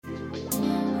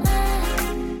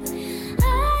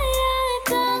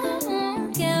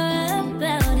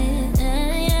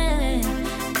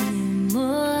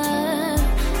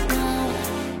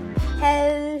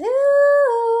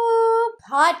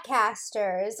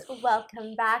podcasters,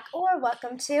 welcome back or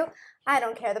welcome to I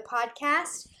Don't Care the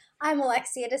Podcast. I'm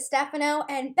Alexia DeStefano,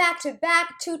 and back to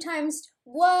back, 2 times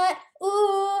what?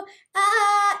 Ooh,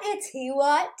 it's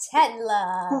Hewot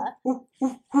Tedla.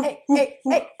 Hey,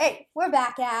 we're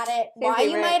back at it. Why,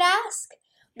 you might ask?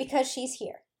 Because she's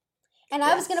here. And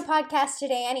I was going to podcast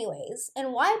today anyways.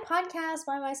 And why podcast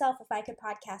by myself if I could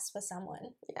podcast with someone?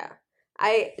 Yeah.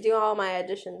 I do all my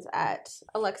auditions at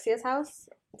Alexia's house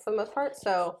for the most part,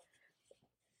 so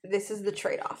this is the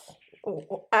trade-off.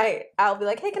 I'll be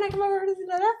like, hey, can I come over to do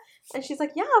that? And she's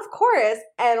like, yeah, of course.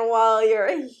 And while you're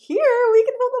here, we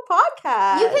can film the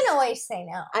podcast. You can always say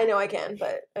no. I know I can,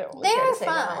 but I don't They're say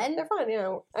fun. No. They're fun, you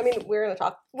know. I mean, we're going to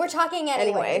talk. We're talking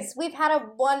anyways. We've had a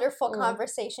wonderful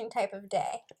conversation type of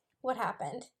day. What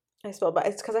happened? I spilled, but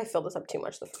it's because I filled this up too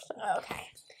much the first time. Okay.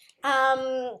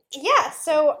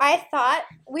 So I thought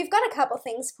we've got a couple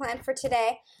things planned for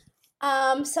today.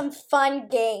 Some fun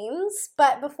games,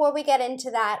 but before we get into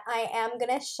that, I am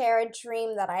going to share a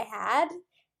dream that I had.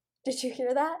 Did you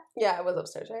hear that? Yeah, it was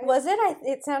upstairs, right? Was it?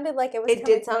 It sounded like it was It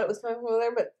did sound, it was coming from over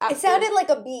there, but it sounded like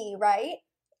a bee, right?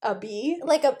 A bee?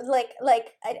 Like a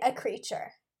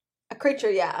creature. A creature,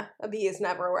 yeah. A bee is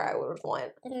never where I would have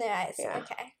went. Nice, Yeah.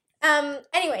 Okay.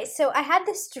 Anyway, so I had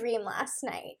this dream last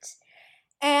night.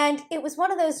 And it was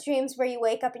one of those dreams where you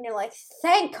wake up and you're like,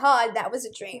 thank God that was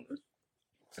a dream.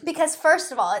 Because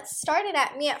first of all, it started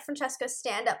at Francesco's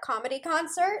stand-up comedy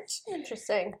concert.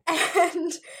 Interesting.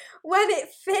 And when it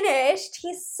finished,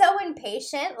 he's so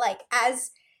impatient,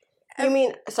 You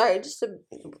mean, sorry, just to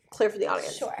clear for the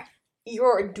audience. Sure.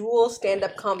 Your dual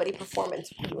stand-up comedy performance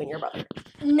with you and your brother.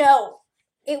 No,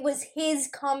 it was his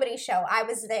comedy show. I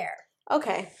was there.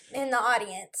 Okay. In the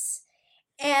audience.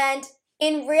 And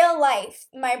in real life,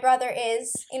 my brother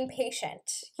is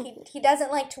impatient. He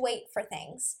doesn't like to wait for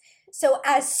things. So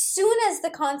as soon as the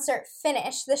concert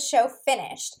finished, the show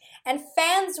finished, and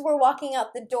fans were walking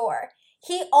out the door,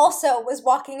 he also was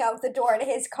walking out the door to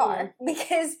his car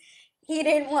because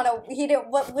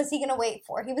what was he going to wait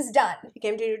for? He was done. He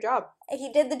came to do your job.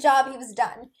 He did the job, he was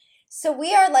done. So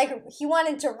he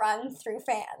wanted to run through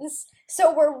fans. So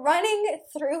we're running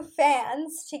through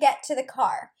fans to get to the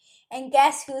car. And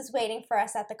guess who's waiting for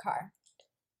us at the car?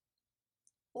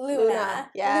 Luna.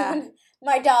 Yeah.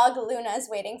 My dog Luna is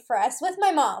waiting for us with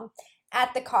my mom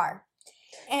at the car.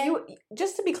 And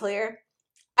just to be clear,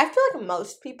 I feel like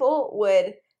most people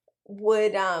would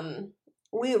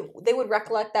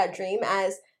recollect that dream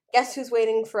as, guess who's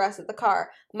waiting for us at the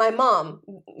car? My mom,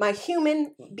 my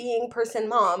human being person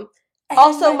mom.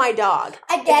 Also, my dog.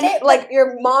 I get it. Like,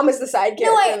 your mom is the side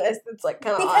character in this. It's, like,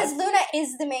 kind of odd. Because Luna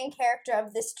is the main character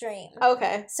of this dream.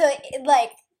 Okay. So,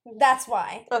 that's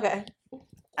why. Okay.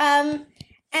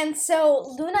 And so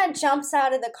Luna jumps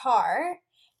out of the car,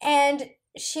 and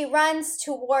she runs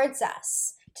towards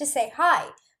us to say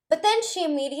hi. But then she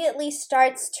immediately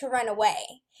starts to run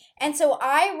away. And so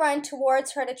I run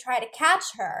towards her to try to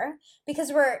catch her,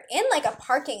 because we're in, a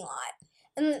parking lot.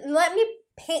 And let me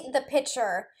paint the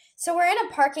picture. So we're in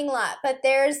a parking lot, but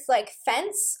there's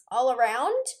fence all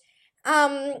around.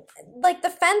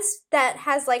 The fence that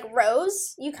has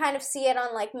rows. You kind of see it on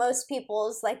most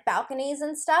people's balconies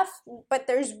and stuff, but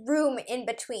there's room in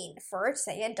between for,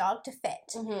 say, a dog to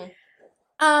fit. Mm-hmm.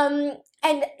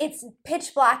 And it's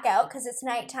pitch black out because it's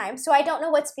nighttime, so I don't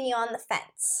know what's beyond the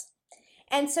fence.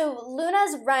 And so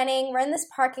Luna's running. We're in this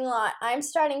parking lot. I'm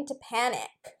starting to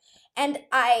panic, and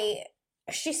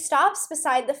she stops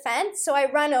beside the fence, so I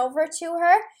run over to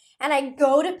her, and I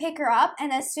go to pick her up,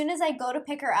 and as soon as I go to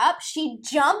pick her up, she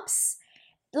jumps,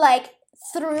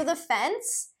 through the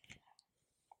fence,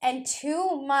 and the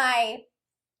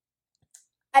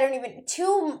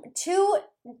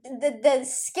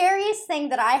scariest thing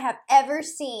that I have ever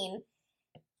seen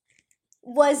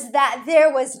was that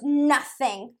there was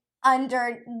nothing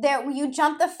under there. You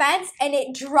jump the fence and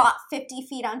it dropped 50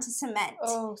 feet onto cement.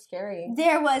 Oh, scary.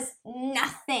 There was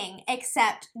nothing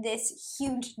except this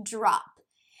huge drop.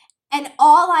 And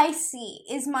all I see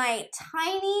is my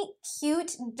tiny,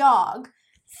 cute dog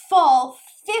fall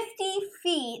 50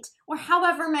 feet or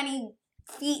however many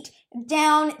feet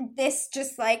down this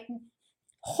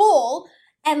hole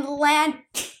and land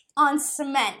on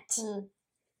cement.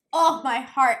 Oh, my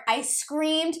heart. I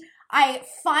screamed.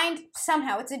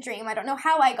 Somehow it's a dream. I don't know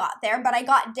how I got there, but I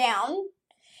got down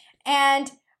and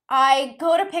I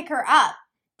go to pick her up.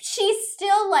 She's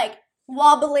still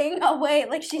wobbling away,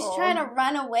 she's trying to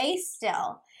run away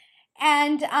still.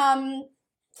 And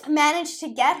managed to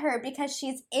get her because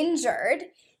she's injured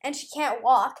and she can't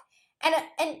walk.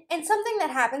 And something that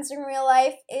happens in real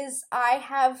life is I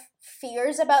have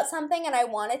fears about something and I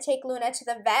want to take Luna to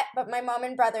the vet, but my mom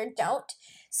and brother don't.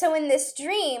 So in this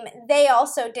dream, they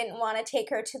also didn't want to take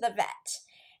her to the vet.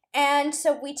 And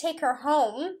so we take her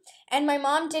home, and my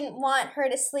mom didn't want her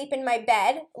to sleep in my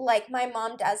bed like my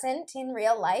mom doesn't in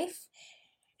real life.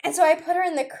 And so I put her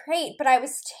in the crate, but I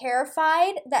was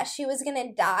terrified that she was going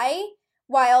to die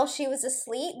while she was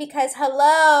asleep because,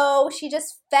 hello, she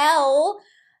just fell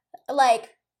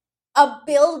like a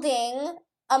building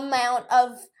amount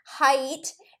of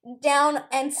height down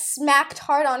and smacked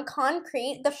hard on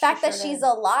concrete. The fact that she's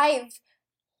alive,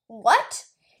 what?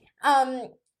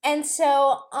 And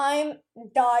so I'm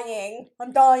dying.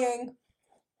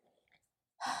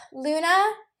 Luna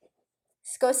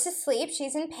goes to sleep.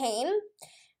 She's in pain.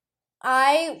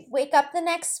 I wake up the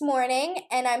next morning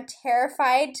and I'm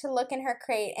terrified to look in her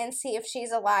crate and see if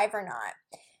she's alive or not.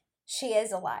 She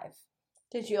is alive.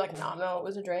 Did you not know it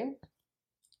was a dream?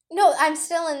 No, I'm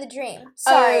still in the dream.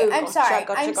 Sorry, I'm sorry.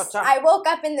 Gotcha. I woke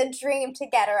up in the dream to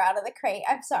get her out of the crate.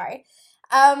 I'm sorry.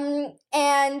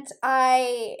 And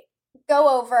I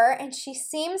go over and she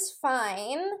seems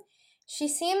fine. She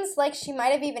seems like she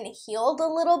might have even healed a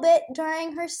little bit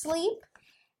during her sleep.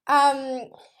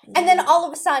 And then all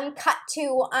of a sudden, cut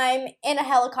to I'm in a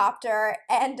helicopter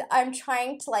and I'm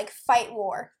trying to fight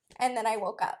war. And then I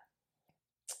woke up.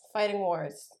 Fighting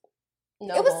wars.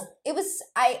 Noble.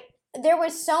 There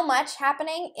was so much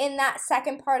happening in that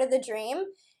second part of the dream.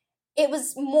 It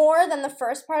was more than the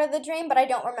first part of the dream, but I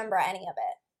don't remember any of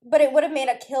it. But it would have made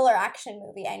a killer action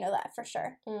movie. I know that for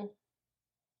sure.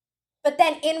 But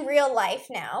then in real life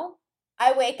now,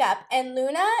 I wake up and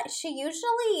Luna, she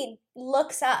usually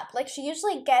looks up. She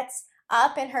usually gets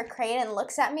up in her crate and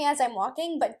looks at me as I'm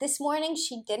walking. But this morning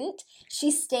she didn't. She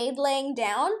stayed laying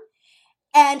down.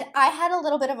 And I had a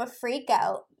little bit of a freak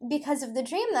out because of the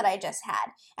dream that I just had.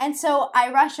 And so I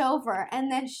rush over,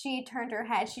 and then she turned her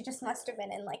head. She just must have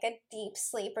been in a deep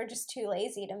sleep or just too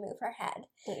lazy to move her head.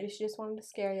 Maybe she just wanted to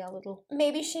scare you a little.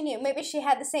 Maybe she knew. Maybe she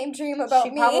had the same dream about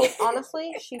me.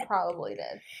 Honestly, she probably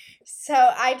did. So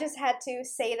I just had to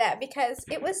say that because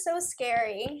it was so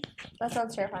scary. That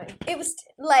sounds terrifying. It was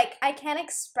I can't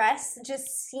express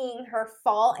just seeing her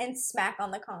fall and smack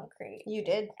on the concrete. You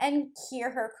did. And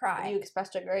hear her cry. You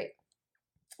expressed it great.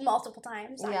 Multiple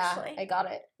times, actually. Yeah, I got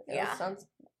it.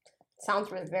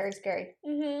 Sounds really very scary.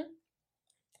 Mm-hmm.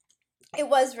 It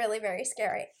was really very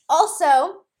scary.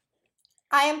 Also,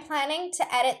 I am planning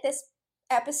to edit this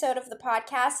episode of the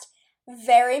podcast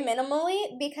very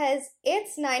minimally because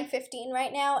it's 9:15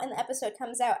 right now and the episode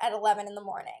comes out at 11 in the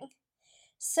morning.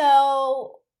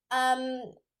 So,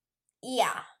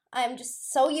 yeah, I'm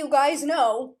just so you guys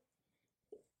know,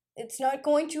 it's not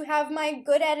going to have my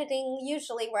good editing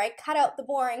usually where I cut out the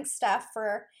boring stuff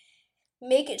or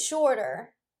make it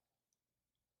shorter.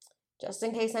 Just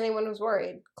in case anyone was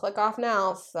worried, click off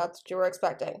now if that's what you were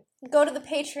expecting. Go to the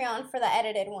Patreon for the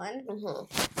edited one.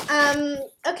 Mm-hmm.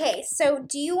 Okay, so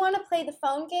do you want to play the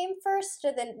phone game first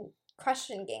or the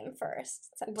question game first?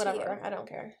 It's up Whatever, to you. I don't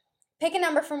care. Pick a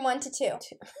number from 1 to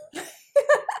 2.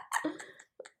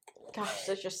 Gosh,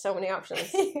 there's just so many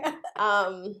options. Yeah.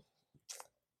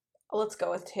 Let's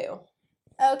go with 2.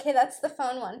 Okay, that's the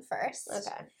phone one first.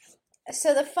 Okay.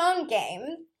 So the phone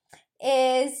game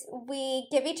is we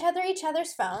give each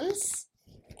other's phones,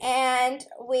 and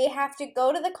we have to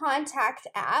go to the contact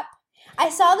app. I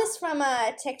saw this from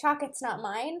a TikTok. It's not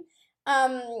mine.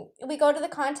 We go to the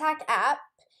contact app,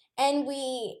 and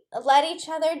we let each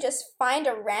other just find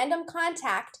a random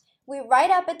contact. We write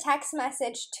up a text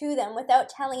message to them without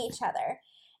telling each other,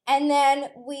 and then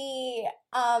we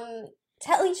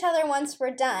tell each other once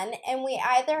we're done, and we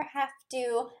either have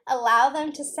to allow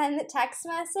them to send the text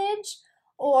message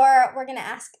or we're going to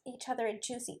ask each other a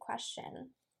juicy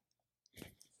question.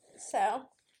 So,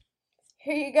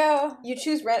 here you go. You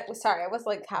choose sorry, I was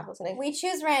half listening. We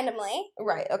choose randomly.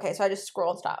 Right, okay, so I just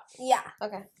scroll and stop. Yeah.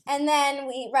 Okay. And then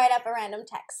we write up a random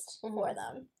text for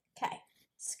them. Okay.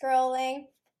 Scrolling.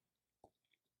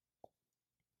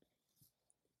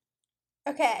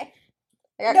 Okay.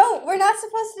 No, we're not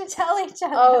supposed to tell each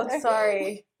other. Oh,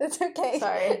 sorry. That's okay.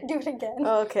 Sorry. Do it again.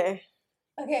 Oh, okay.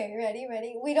 Okay, ready?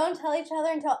 We don't tell each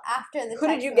other until after the Who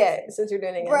did you get since you're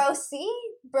doing it again?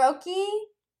 Brokey?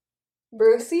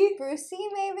 Brucey,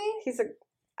 maybe? He's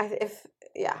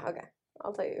okay.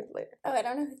 I'll tell you later. Oh, I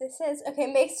don't know who this is. Okay,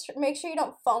 make sure you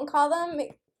don't phone call them.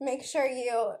 Make sure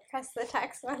you press the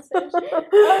text message.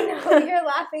 Oh no, you're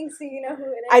laughing, so you know who it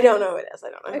is. I don't know who it is. I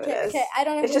don't know who it is. Okay, I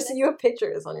don't know. It's just you have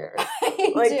pictures on your. I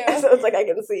do. So it's I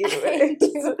can see who it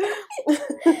is.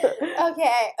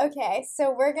 Okay.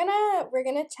 So we're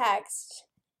gonna text.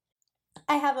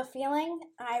 I have a feeling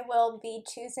I will be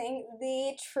choosing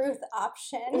the truth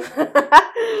option.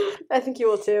 I think you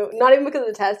will too. Not even because of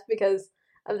the test, because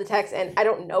of the text, and I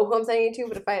don't know who I'm sending it to,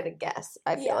 but if I had to guess,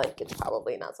 I feel like it's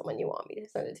probably not someone you want me to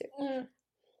send it to.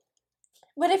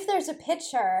 But if there's a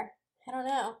picture, I don't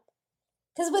know.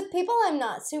 Because with people I'm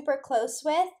not super close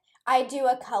with, I do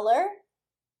a color.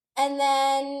 And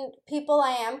then people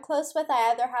I am close with,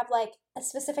 I either have like a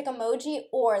specific emoji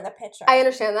or the picture. I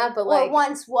understand that, but like... Or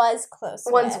once was close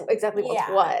with. Exactly, once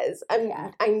was.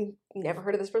 I never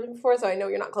heard of this person before, so I know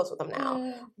you're not close with them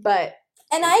now. But...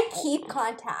 And I keep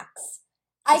contacts.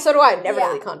 So do I. Never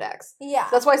delete contacts. Yeah.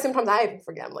 That's why sometimes I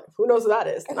forget. I'm like, who knows who that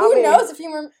is? Who knows if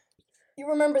you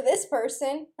remember this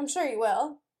person? I'm sure you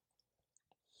will.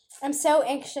 I'm so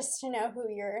anxious to know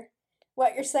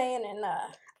what you're saying in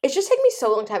It's just taking me so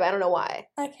long to type. I don't know why.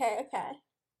 Okay.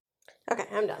 Okay,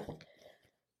 I'm done.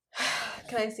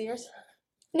 Can I see yours?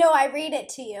 No, I read it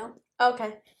to you.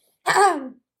 Okay.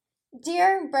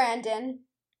 Dear Brandon.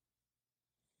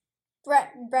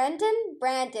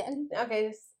 Brandon. Okay,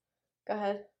 just go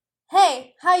ahead.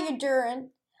 Hey, how you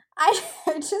doing? I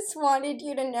just wanted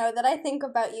you to know that I think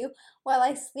about you while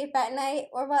I sleep at night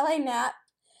or while I nap.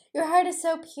 Your heart is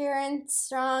so pure and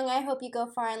strong. I hope you go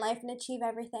far in life and achieve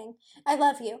everything. I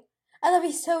love you. I love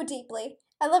you so deeply.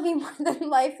 I love you more than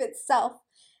life itself.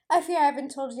 I fear I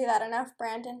haven't told you that enough,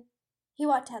 Brandon.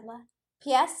 Hewot Tedla.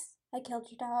 P.S. I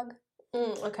killed your dog.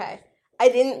 Okay. I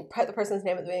didn't put the person's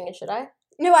name at the beginning, should I?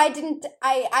 No, I didn't.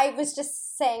 I was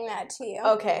just saying that to you.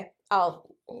 Okay.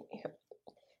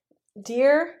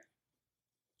 Dear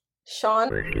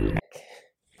Sean...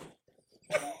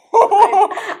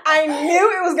 I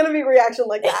knew it was going to be a reaction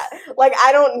like that. Like,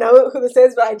 I don't know who this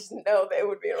is, but I just know that it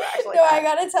would be a reaction like that. No, I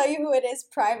got to tell you who it is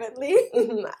privately. Is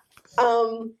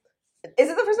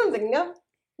it the person I'm thinking of?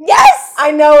 Yes!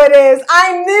 I know it is.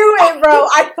 I knew it, bro.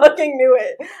 I fucking knew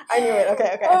it. I knew it.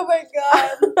 Okay. Oh my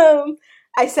god.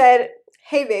 I said,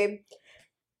 hey, babe,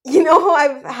 you know how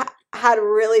I've had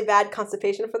really bad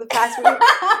constipation for the past week?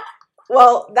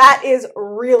 Well, that is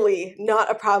really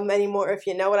not a problem anymore, if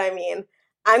you know what I mean.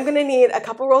 I'm going to need a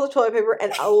couple rolls of toilet paper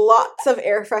and lots of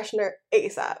air freshener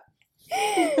ASAP.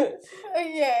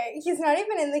 Yeah, he's not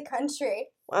even in the country.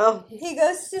 Well. He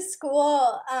goes to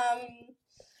school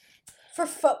for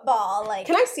football. Like,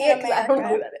 can I see it? Because I don't know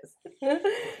who that is.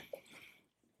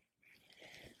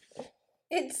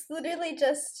 It's literally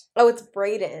just... Oh, it's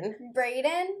Brayden.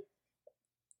 Brayden?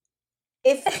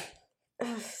 Do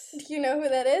you know who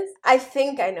that is? I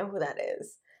think I know who that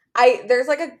is. There's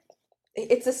like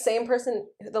it's the same person,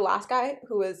 the last guy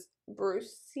who was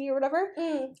Brucey or whatever.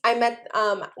 I met,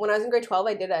 when I was in grade 12,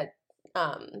 I did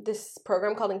this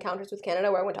program called Encounters with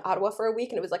Canada where I went to Ottawa for a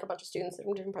week and it was like a bunch of students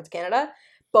from different parts of Canada.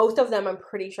 Both of them, I'm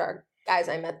pretty sure, guys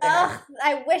I met there. Ugh,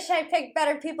 I wish I picked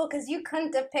better people because you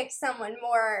couldn't have picked someone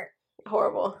more...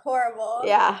 Horrible.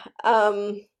 Yeah.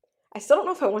 I still don't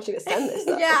know if I want you to send this,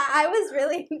 though. Yeah, I was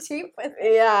really deep with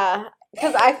it. Yeah,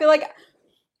 because I feel like...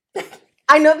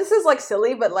 I know this is, like,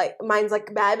 silly, but, like, mine's,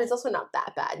 like, bad, but it's also not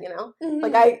that bad, you know? Mm-hmm.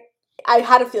 Like, I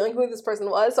had a feeling who this person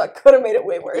was, so I could have made it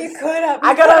way worse. You could have.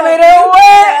 I could have made it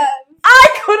worse! I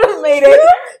could have made it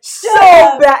so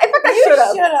bad. In fact, I should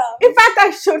have. In fact,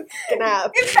 I should fucking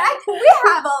have. In fact, we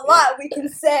have a lot we can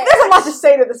say. There's a lot to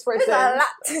say to this person. There's a lot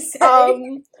to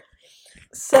say.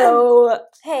 So...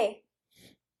 Hey,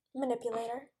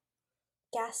 manipulator.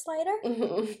 Gaslighter?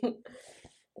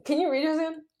 Can you read yours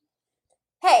again?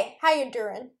 Hey, how you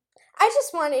doing? I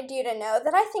just wanted you to know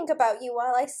that I think about you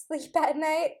while I sleep at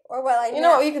night or while I nap. You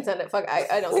know what? You can send it. Fuck,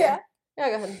 I don't care. Yeah,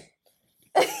 go ahead.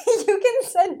 You can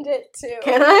send it too.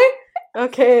 Can I?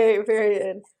 Okay,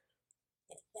 period.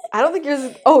 I don't think yours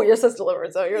is... Oh, yours says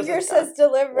delivered, so yours says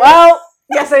delivered. Well,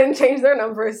 yes, I didn't change their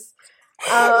numbers.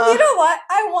 You know what?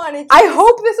 I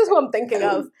hope this is who I'm thinking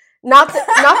of. Not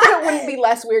that it wouldn't be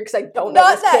less weird because I don't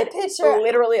know this kid picture.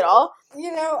 Literally at all.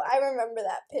 You know, I remember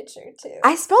that picture too.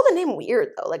 I spelled the name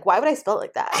weird though. Like, why would I spell it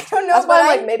like that? I don't know. That's why I'm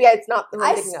like, maybe it's not who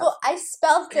I'm thinking of. I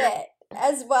spelled it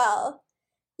as well.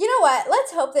 You know what?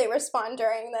 Let's hope they respond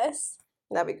during this.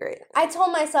 That'd be great. I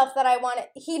told myself that I wanted...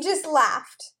 He just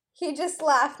laughed.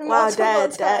 Wow,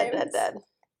 dead.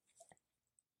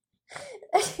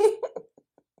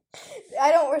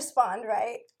 I don't respond,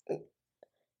 right?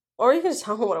 Or you can just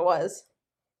tell him what it was.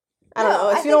 I don't know.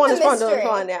 If you don't want to respond, don't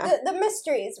respond, yeah. The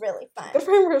mystery is really fun. Good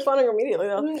for him responding immediately,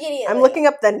 though. I'm looking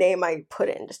up the name I put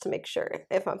in just to make sure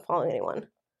if I'm following anyone.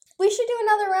 We should do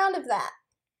another round of that.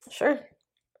 Sure.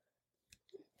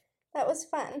 That was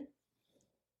fun.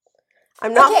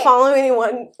 I'm not following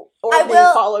anyone or being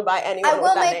followed by anyone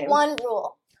with that name. I will make one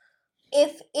rule.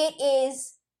 If it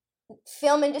is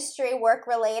film industry work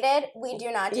related, we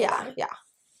do not do them. Yeah.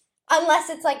 Unless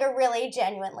it's like a really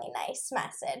genuinely nice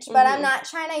message. But I'm not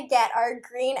trying to get our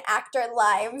green actor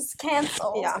lives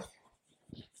canceled. Yeah.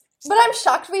 But I'm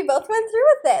shocked we both went through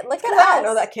with it. Look at us. I don't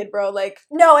know that kid, bro. Like.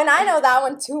 No, and I know that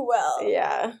one too well.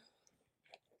 Yeah.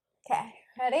 Okay,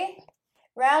 ready?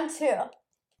 Round 2.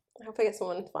 I hope I get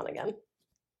someone fun again.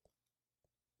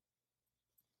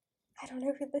 I don't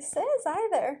know who this is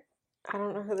either. I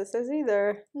don't know who this is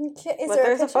either. Okay, but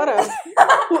there's a photo.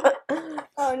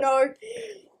 Oh no.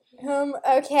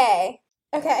 Okay.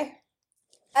 Okay.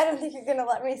 I don't think you're gonna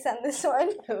let me send this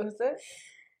one. Who is it?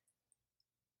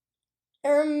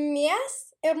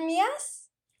 Ermias?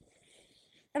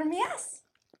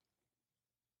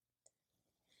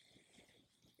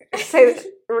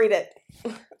 Read it.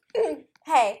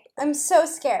 Hey, I'm so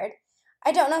scared.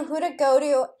 I don't know who to go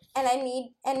to,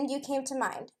 and you came to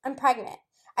mind. I'm pregnant.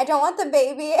 I don't want the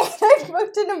baby, and I've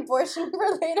booked an abortion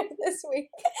for later this week.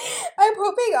 I'm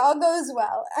hoping all goes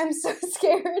well. I'm so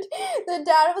scared. The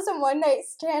dad was a one-night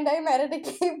stand I met at a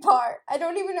gay bar. I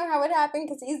don't even know how it happened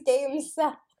because he's gay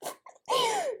himself.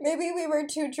 Maybe we were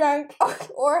too drunk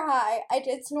or high. I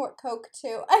did snort coke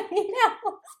too. I need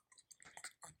help.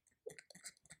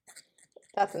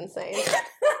 That's insane.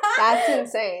 That's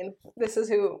insane. This is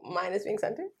who mine is being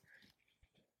sent to?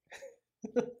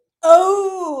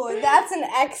 Oh, that's an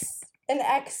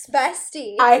ex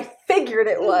bestie. I figured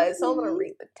it was, so I'm gonna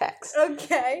read the text.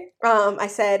 Okay. I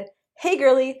said, "Hey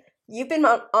girly, you've been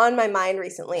on my mind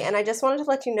recently, and I just wanted to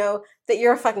let you know that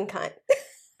you're a fucking cunt.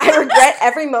 I regret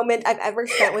every moment I've ever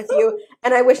spent with you,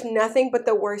 and I wish nothing but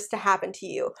the worst to happen to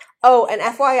you. Oh, and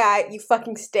FYI, you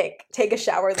fucking stink. Take a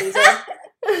shower, loser."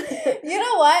 You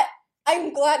know what?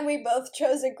 I'm glad we both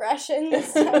chose aggression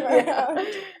this time around.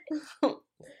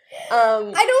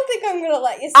 I don't think I'm gonna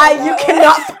let you say that. You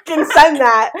cannot fucking send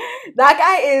that. That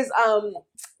guy is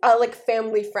a like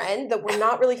family friend that we're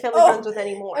not really family friends with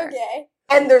anymore. Okay.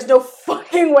 And there's no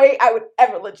fucking way I would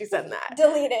ever let you send that.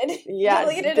 Deleted. Yeah,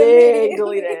 deleted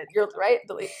deleted. You're right,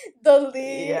 delete.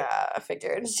 Yeah, I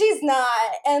figured. She's not,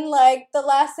 and like the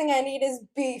last thing I need is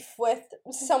beef with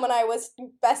someone I was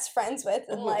best friends with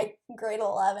in like grade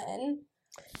 11.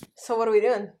 So what are we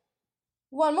doing?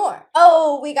 One more.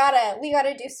 Oh, we gotta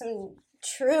do some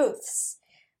truths.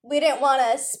 We didn't want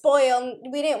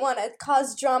to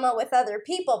cause drama with other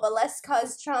people, but let's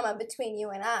cause trauma between you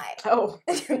and I. Oh.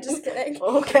 I'm just kidding.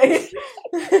 Okay.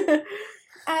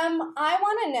 I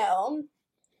want to know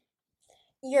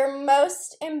your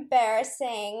most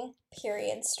embarrassing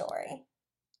period story.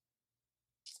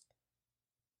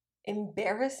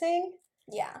 Embarrassing?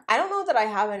 Yeah. I don't know that I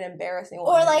have an embarrassing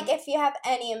one. Or like if you have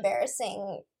any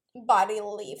embarrassing bodily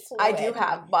fluid. I do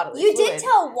have bodily fluid. You did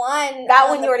tell one. That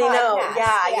one you already podcast. know.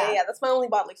 Yeah. That's my only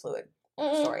bodily fluid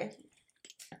story.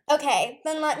 Okay,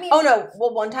 then let me. Oh no!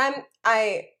 Well, one time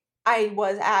I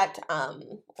was at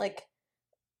like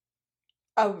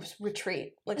a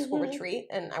retreat, like school retreat,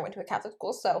 and I went to a Catholic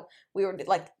school, so we were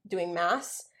like doing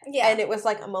mass. Yeah. And it was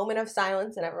like a moment of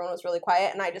silence, and everyone was really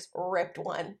quiet, and I just ripped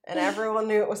one, and everyone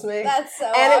knew it was me. That's so.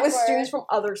 And awkward. It was students from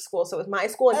other schools, so it was my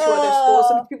school and 2 other schools,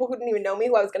 so people who didn't even know me,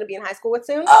 who I was going to be in high school with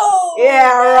soon. Oh,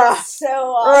 yeah, rough. So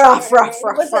awkward.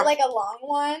 Rough. Was it like a long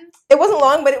one? It wasn't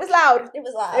long, but it was loud. It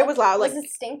was loud. It was loud. Was like, it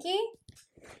stinky?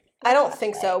 I don't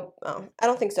think so. I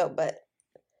don't think so, but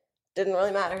didn't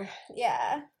really matter.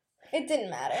 Yeah. It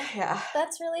didn't matter. Yeah.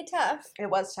 That's really tough.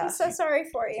 It was tough. I'm so sorry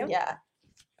for you. Yeah.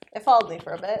 It followed me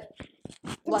for a bit.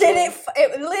 Luckily. Did it?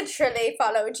 It literally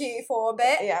followed you for a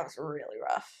bit? Yeah, it was really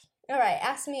rough. All right,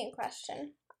 ask me a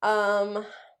question. That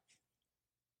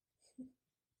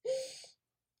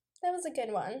was a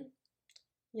good one.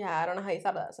 Yeah, I don't know how you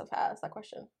thought of that so fast, that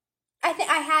question. I think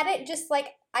I had it just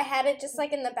like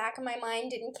in the back of my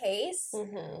mind in case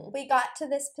we got to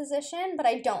this position, but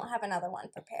I don't have another one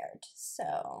prepared.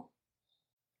 So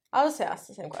I'll just ask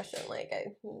the same question. Like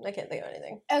I can't think of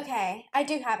anything. Okay, I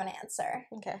do have an answer.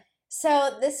 Okay.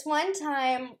 So this one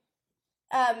time,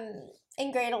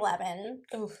 in grade 11,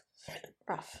 oof,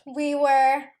 rough. We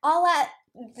were all at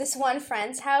this one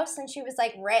friend's house, and she was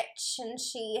like rich, and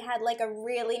she had like a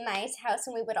really nice house,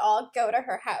 and we would all go to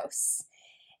her house.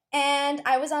 And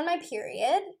I was on my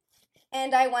period,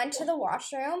 and I went to the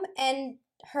washroom, and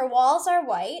her walls are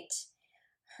white,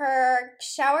 her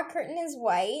shower curtain is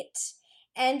white,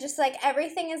 and just like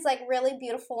everything is like really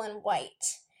beautiful and white.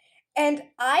 And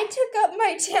I took up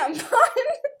my tampon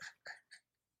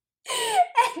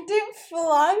and it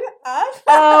flung up.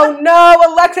 Oh no,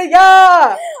 Alexa,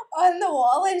 yeah! On the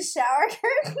wall and shower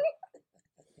curtain.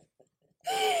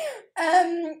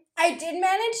 I did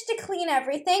manage to clean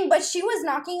everything, but she was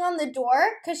knocking on the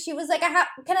door because she was like,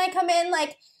 can I come in?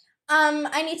 Like,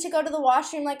 I need to go to the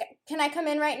washroom. Like, can I come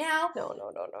in right now? No.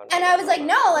 And I was like,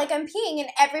 no, like, I'm peeing. And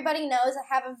everybody knows I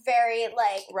have a very,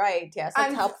 like... Right, yes,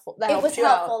 that's helpful. That it was helps you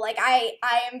helpful. out. Like, I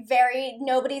am very...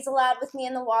 Nobody's allowed with me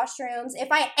in the washrooms. If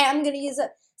I am going to use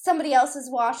somebody else's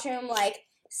washroom, like,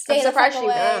 stay the fuck away.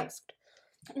 You asked.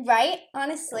 Right?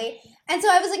 Honestly. And so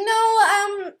I was like,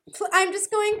 no, I'm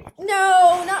just going,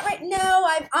 no, not right, no,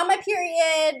 I'm on my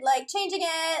period, like, changing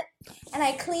it. And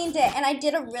I cleaned it, and I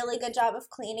did a really good job of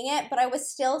cleaning it, but I was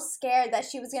still scared that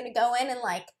she was going to go in and,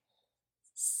 like,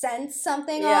 sense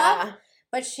something off.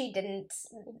 But she didn't.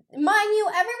 Mind you,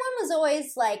 everyone was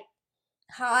always, like,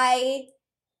 high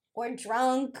or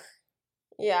drunk.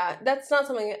 Yeah, that's not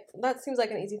something, that seems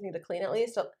like an easy thing to clean at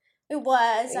least. It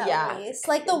was, at least.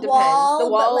 Like, the depends. wall. The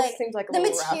wall like, seems like a the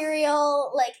little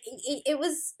material, rough. Like, it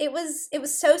was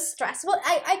so stressful.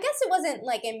 I guess it wasn't,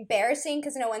 like, embarrassing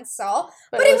because no one saw.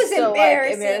 But it was still,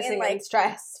 embarrassing. And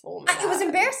stressful. It was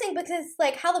embarrassing because,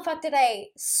 like, how the fuck did I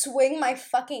swing my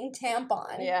fucking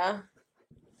tampon? Yeah.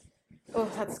 Oh,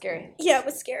 that's scary. Yeah, it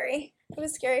was scary. It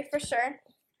was scary for sure.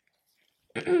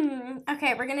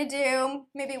 Okay, we're gonna do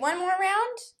maybe one more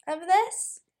round of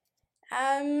this.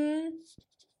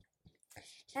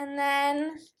 And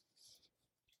then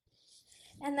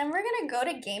we're gonna go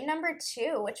to game number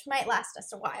 2, which might last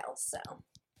us a while, so.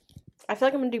 I feel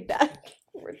like I'm gonna do bad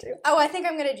number 2. Oh, I think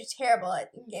I'm gonna do terrible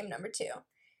at game number 2.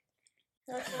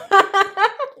 Okay.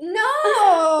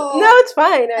 No! No, it's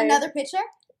fine. Another picture?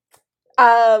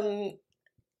 Kind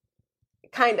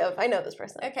of. I know this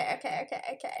person. Okay.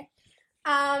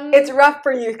 It's rough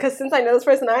for you, because since I know this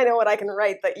person, I know what I can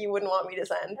write that you wouldn't want me to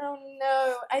send. Oh,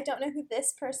 no. I don't know who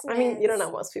this person is. I mean, you don't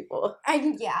know most people.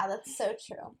 Yeah, that's so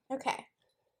true. Okay.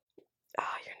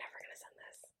 Oh, you're never going to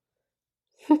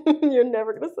send this. You're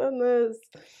never going to send this.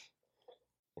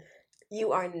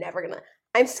 You are never going to.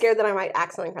 I'm scared that I might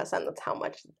accidentally press send. That's how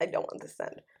much I don't want to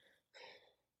send.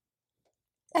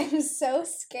 I'm so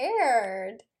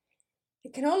scared.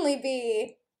 It can only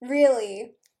be,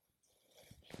 really...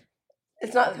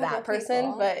 It's not that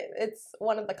person, but it's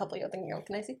one of the couple you're thinking of.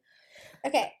 Can I see?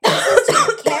 Okay. This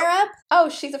is Kara. Oh,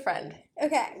 she's a friend.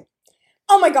 Okay.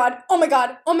 Oh my god.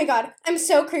 I'm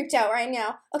so creeped out right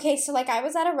now. Okay, so, like, I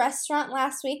was at a restaurant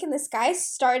last week, and this guy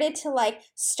started to, like,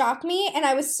 stalk me, and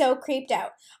I was so creeped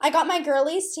out. I got my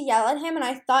girlies to yell at him, and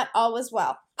I thought all was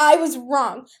well. I was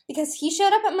wrong, because he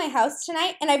showed up at my house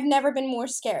tonight, and I've never been more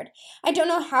scared. I don't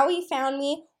know how he found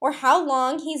me, or how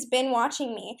long he's been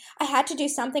watching me. I had to do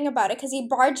something about it, because he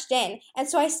barged in, and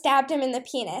so I stabbed him in the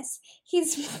penis.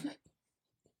 He's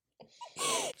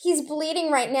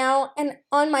bleeding right now and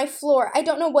on my floor. I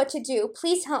don't know what to do.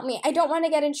 Please help me. I don't want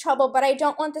to get in trouble, but I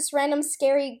don't want this random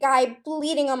scary guy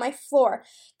bleeding on my floor.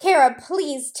 Kara,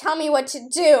 please tell me what to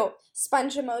do.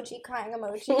 Sponge emoji, crying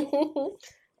emoji.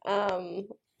 Oh.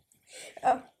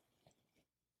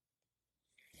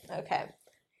 Okay.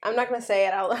 I'm not going to say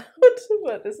it out loud,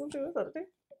 but this will do something.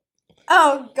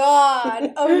 Oh,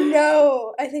 God. Oh,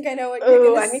 no. I think I know what you're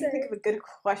going to say. I need to think of a good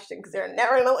question, because they're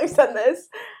never going to let me send this.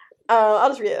 I'll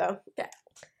just read it, though. Okay.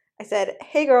 I said,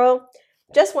 hey, girl.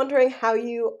 Just wondering how are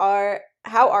you,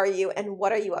 and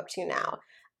what are you up to now?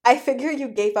 I figure you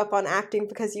gave up on acting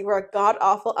because you were a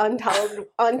god-awful,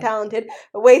 untalented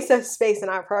waste of space in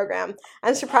our program.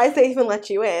 I'm surprised they even let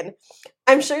you in.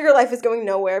 I'm sure your life is going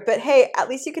nowhere, but hey, at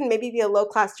least you can maybe be a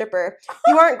low-class stripper.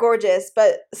 You aren't gorgeous,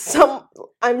 but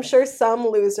I'm sure some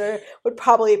loser would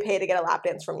probably pay to get a lap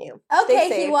dance from you.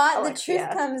 Okay, Hewot, the truth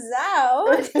comes out.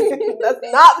 That's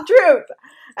not the truth.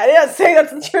 I didn't say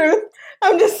that's the truth.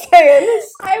 I'm just saying.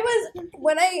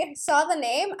 When I saw the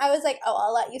name, I was like, oh,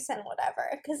 I'll let you send whatever.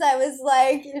 Because I was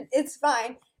like, it's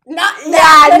fine. Not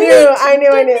that. Yeah, I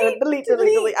knew. Delete.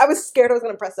 I was scared I was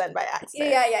going to press send by accident.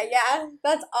 Yeah.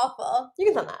 That's awful. You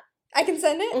can send that. I can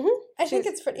send it? Mm-hmm. I think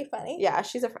it's pretty funny. Yeah,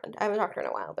 she's a friend. I haven't talked to her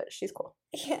in a while, but she's cool.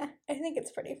 Yeah, I think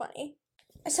it's pretty funny.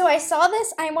 So I saw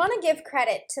this. I want to give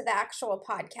credit to the actual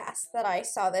podcast that I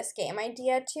saw this game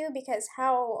idea to, because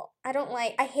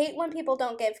I hate when people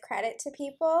don't give credit to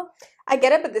people. I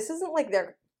get it, but this isn't like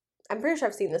I'm pretty sure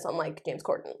I've seen this on like James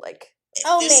Corden, like.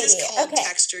 Oh, this maybe. Is called okay.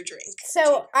 Text or Drink.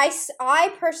 So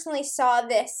I personally saw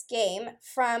this game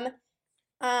from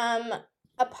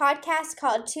a podcast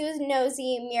called Two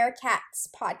Nosy Meerkats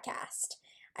Podcast.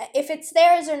 If it's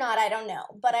theirs or not, I don't know.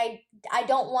 But I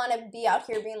don't want to be out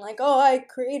here being like, oh, I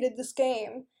created this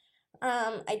game.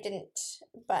 I didn't,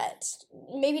 but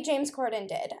maybe James Corden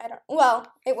did. Well,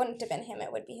 it wouldn't have been him.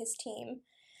 It would be his team.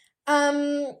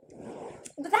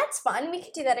 But that's fun. We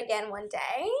could do that again one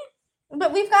day.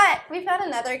 But we've got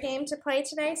another game to play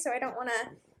today, so I don't want to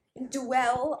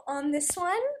dwell on this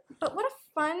one. But what a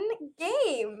fun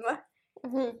game!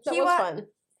 Mm-hmm. That was fun.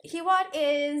 Hewot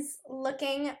is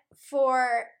looking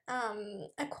for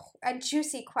a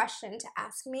juicy question to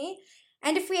ask me.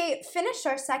 And if we finish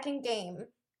our second game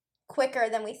quicker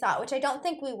than we thought, which I don't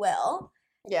think we will,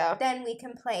 then we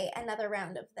can play another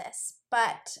round of this.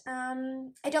 But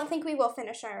I don't think we will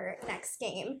finish our next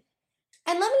game.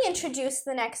 And let me introduce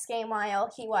the next game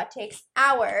while Hewot takes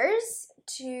hours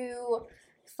to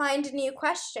find a new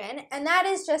question. And that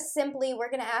is just simply we're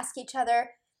going to ask each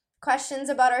other questions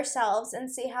about ourselves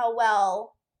and see how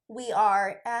well we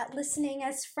are at listening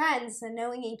as friends and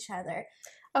knowing each other.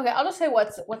 Okay, I'll just say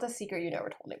what's a secret you never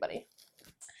told anybody?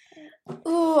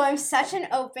 Ooh, I'm such an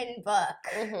open book.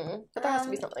 Mm-hmm. But there has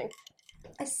to be something.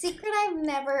 A secret I've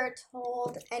never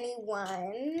told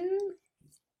anyone.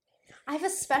 I've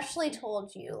especially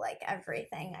told you, like,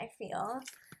 everything, I feel.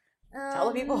 Tell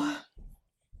the people.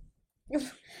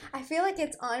 I feel like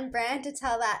it's on brand to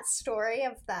tell that story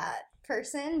of that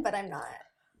person, but I'm not.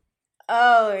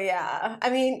 Oh, yeah. I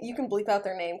mean, you can bleep out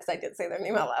their name because I did say their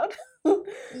name out loud.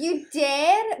 You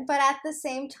did, but at the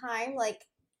same time, like,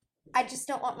 I just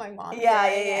don't want my mom yeah.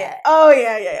 it. Oh,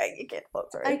 yeah. You can't tell the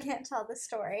story. I can't tell the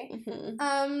story.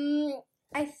 Mm-hmm.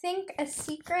 I think a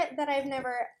secret that I've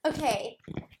never... Okay.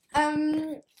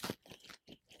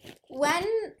 When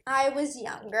I was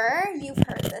younger, you've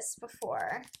heard this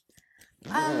before.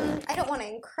 I don't want to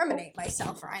incriminate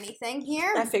myself or anything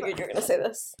here. I figured you were going to say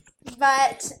this.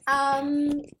 But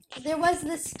there was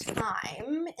this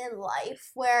time in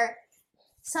life where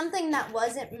something that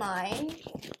wasn't mine,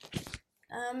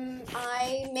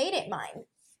 I made it mine.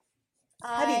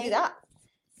 How do you do that?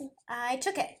 I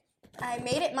took it. I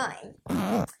made it mine.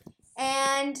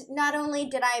 And not only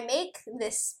did I make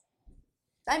this,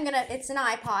 it's an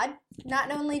iPod.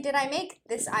 Not only did I make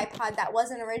this iPod that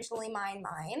wasn't originally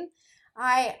mine,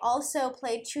 I also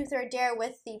played Truth or Dare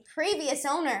with the previous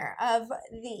owner of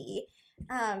the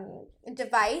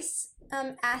device,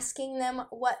 asking them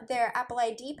what their Apple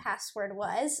ID password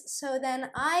was, so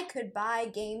then I could buy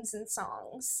games and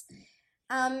songs.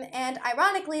 And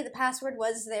ironically, the password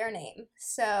was their name,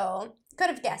 so could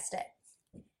have guessed it.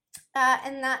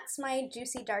 And that's my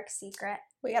juicy dark secret.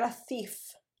 We got a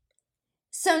thief.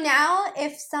 So now,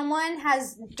 if someone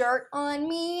has dirt on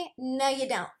me, no, you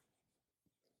don't.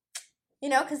 You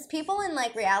know, because people in,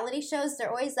 like, reality shows, they're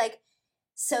always, like,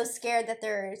 so scared that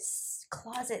their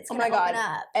closet's going to open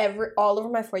up. All over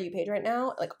my For You page right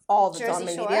now, like, all that's on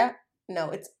my Shore? media. No,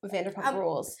 it's Vanderpump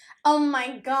Rules. Oh,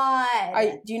 my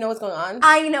God. Do you know what's going on?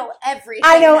 I know everything.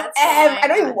 I know I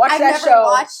don't even watch that show. I've never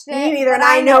watched it. Me neither, and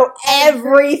I know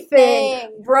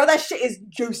everything. Bro, that shit is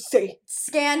juicy.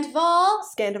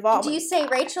 Scandival. Do you say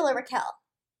Rachel or Raquel?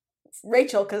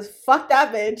 Rachel, because fuck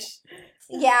that bitch.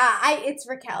 Yeah, it's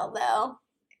Raquel, though.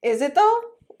 Is it, though?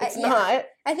 It's not.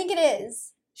 I think it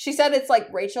is. She said it's like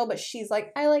Rachel, but she's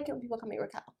like, I like it when people call me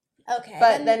Raquel. Okay.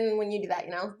 But then when you do that,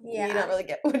 you know, you don't really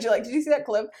get what you like. Did you see that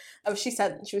clip of she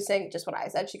was saying just what I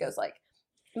said. She goes like,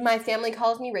 my family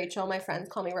calls me Rachel, my friends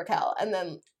call me Raquel. And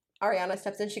then Ariana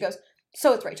steps in, she goes,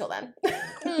 so it's Rachel then.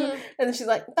 And then she's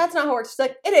like, that's not how it works. She's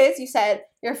like, it is. You said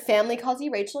your family calls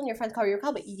you Rachel and your friends call you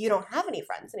Raquel, but you don't have any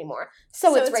friends anymore.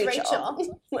 So it's Rachel.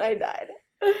 I died.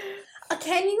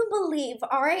 Can you believe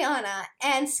Ariana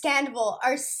and Scandival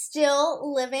are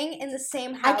still living in the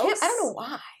same house? I don't know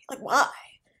why. Like, why?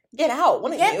 Get out,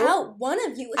 one of you. Get out, one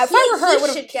of you. If I were her, I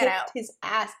would have kicked his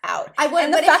ass out. I would,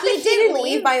 and but the fact if that he didn't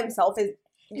leave by himself is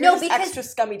extra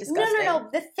scummy, disgusting. No.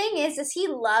 The thing is he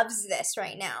loves this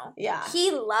right now. Yeah.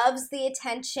 He loves the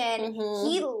attention. Mm-hmm.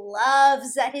 He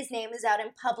loves that his name is out in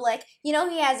public. You know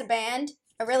he has a band,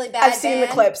 a really bad band. I've seen the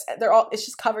clips. It's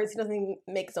just covers. He doesn't even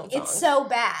make his own songs. It's so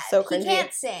bad. So cringy. He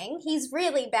can't sing. He's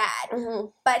really bad. Mm-hmm.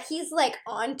 But he's like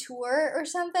on tour or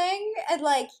something, and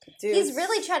like he's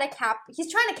really trying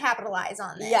to capitalize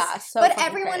on this. Yeah. So but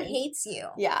everyone hates you.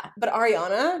 Yeah. But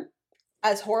Ariana,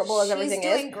 as horrible as everything is,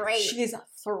 she's doing great. She's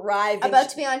thriving. About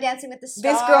to be on Dancing with the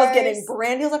Stars. This girl's getting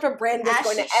brand deals after brand deals,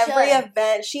 going to every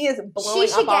event. She is blowing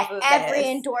up off of this. She should get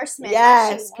every endorsement.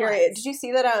 Yes. Period. Did you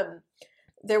see that?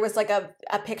 There was like a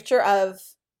picture of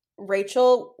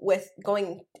Rachel with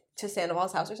going to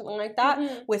Sandoval's house or something like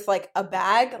that, with like a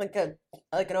bag, like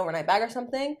an overnight bag or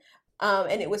something,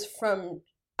 and it was from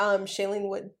Shailene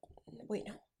Wood. Wait,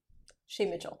 no, Shay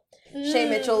Mitchell. Shay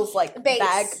Mitchell's like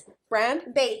bag brand.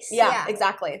 Base. Yeah,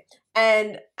 exactly.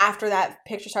 And after that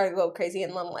picture started to go crazy,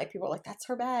 and then like people were like, "That's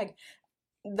her bag."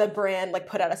 The brand like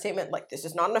put out a statement like, this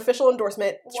is not an official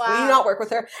endorsement. Wow. We do not work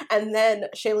with her. And then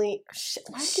Shay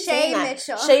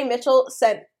Mitchell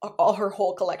sent all her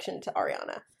whole collection to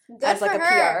Ariana as like a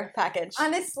PR package.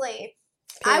 Honestly,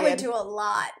 period. I would do a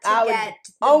lot to get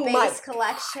the base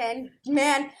collection.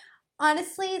 Man,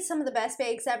 Honestly, some of the best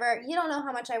bags ever. You don't know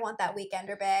how much I want that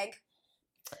Weekender bag.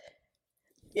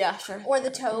 Yeah, sure. Or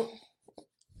the tote.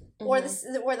 Or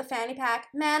the fanny pack.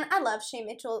 Man, I love Shay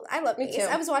Mitchell. I love these. too.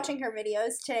 I was watching her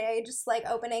videos today, just like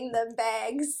opening the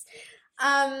bags.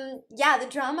 Yeah, the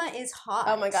drama is hot.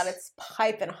 Oh my god, it's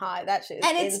piping hot. That shit is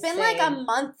and it's insane. been like a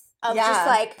month of just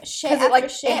like shit Because after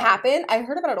shit. It happened. I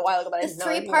heard about it a while ago, but I didn't know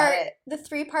anything about it. The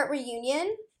 3-part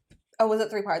reunion. Oh, was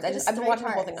it 3 parts? I've been watching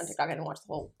the whole thing on parts. TikTok. I didn't watch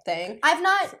the whole thing.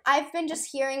 I've been just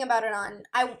hearing about it on,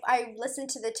 I listened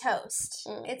to The Toast.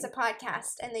 It's a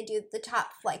podcast, and they do the top,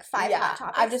 like, 5 hot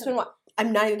topics. I've just been,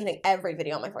 I'm not even kidding, every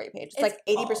video on my For You page. It's like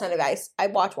 80% of guys, I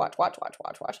watch.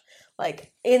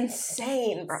 Like,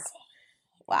 insane, bro.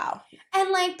 Wow. And,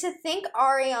 like, to think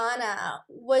Ariana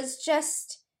was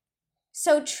just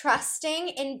so trusting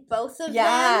in both of them.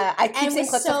 Yeah, I keep seeing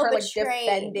clips of her, betrayed. like,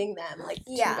 defending them.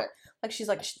 Like, she's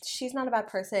like, she's not a bad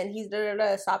person. He's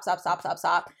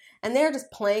stop. And they're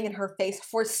just playing in her face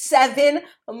for 7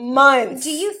 months. Do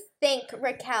you think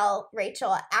Rachel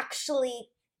actually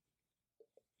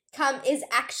is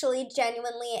actually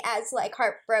genuinely as, like,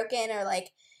 heartbroken or,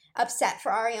 like, upset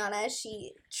for Ariana as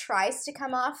she tries to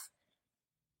come off?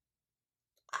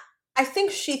 I think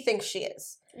she thinks she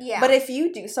is. Yeah. But if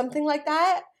you do something like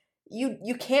that,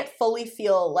 you can't fully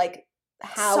feel, like,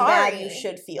 how bad you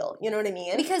should feel. You know what I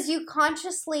mean? Because you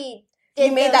consciously did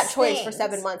you made that choice things. for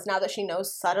 7 months. Now that she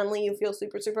knows, suddenly you feel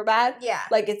super, super bad. Yeah.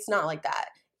 Like, it's not like that.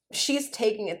 She's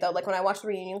taking it, though. Like, when I watch the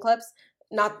reunion clips,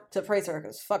 not to praise her,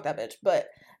 because fuck that bitch, but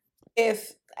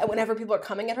whenever people are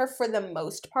coming at her, for the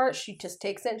most part, she just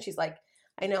takes it and she's like,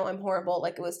 I know I'm horrible.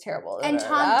 Like, it was terrible. And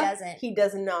Tom doesn't. He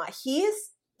does not. He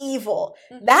is evil.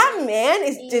 Mm-hmm. That man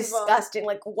is disgusting.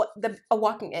 Like, a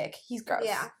walking ick. He's gross.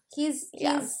 Yeah. He's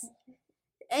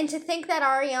and to think that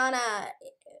Ariana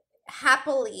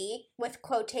happily, with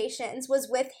quotations, was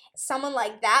with someone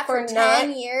like that for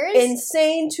 10 years.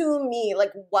 Insane to me.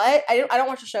 Like, what? I don't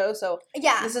watch the show, so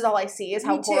yeah, this is all I see is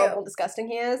how horrible and disgusting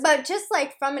he is. But just,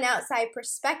 like, from an outside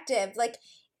perspective, like,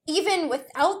 even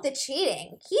without the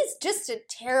cheating, he's just a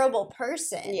terrible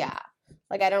person. Yeah.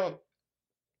 Like,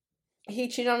 he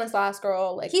cheated on his last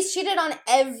girl. Like, he's cheated on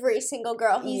every single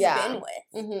girl he's been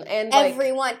with. Mm-hmm. And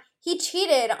everyone. He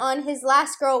cheated on his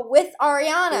last girl with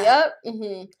Ariana. Yep.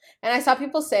 Mm-hmm. And I saw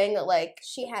people saying that, like,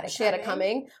 she had it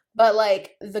coming. But,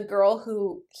 like, the girl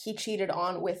who he cheated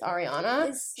on with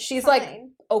Ariana, she's fine. Like,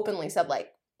 openly said, like,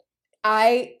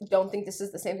 I don't think this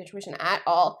is the same situation at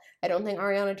all. I don't think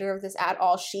Ariana deserved this at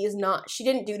all. She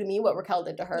didn't do to me what Raquel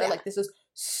did to her. Yeah. Like, this is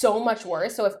so much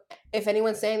worse. So if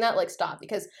anyone's saying that, like, stop,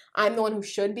 because I'm the one who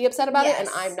should be upset about it, and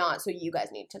I'm not, so you guys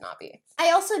need to not be.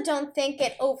 I also don't think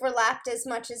it overlapped as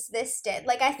much as this did.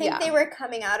 Like, I think they were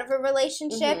coming out of a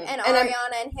relationship, and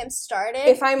Ariana and him started.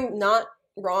 If I'm not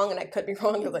wrong, and I could be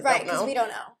wrong, because I don't know. Right, because we don't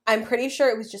know. I'm pretty sure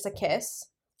it was just a kiss.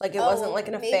 Like, it wasn't, like,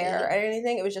 an affair or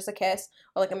anything. It was just a kiss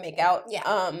or, like, a make-out.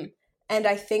 Yeah. And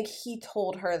I think he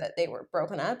told her that they were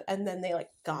broken up, and then they, like,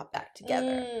 got back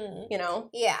together. You know?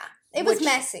 Yeah. It was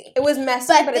messy. It was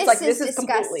messy, but it's like, this is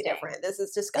completely different. This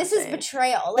is disgusting. This is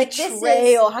betrayal. Like,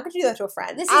 betrayal. How could you do that to a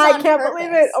friend? This is I can't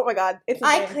believe it. Oh my god. It's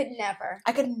I could never.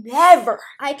 I could never.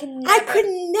 I could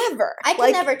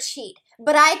never cheat.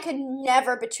 But I could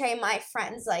never betray my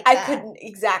friends like that. I couldn't.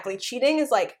 Exactly. Cheating is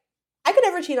like, I could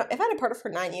never cheat on, if I had a partner for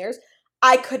 9 years,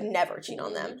 I could never cheat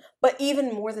on them. But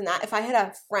even more than that, if I had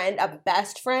a friend, a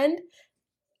best friend,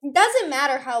 doesn't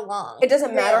matter how long. It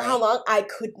doesn't matter how long. I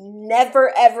could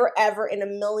never, ever, ever in a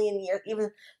million years even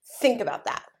think about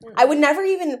that. Mm-hmm. I would never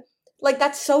even, like,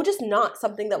 that's so just not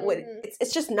something that would,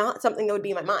 it's just not something that would be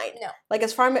in my mind. No. Like,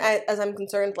 as far as I'm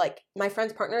concerned, like, my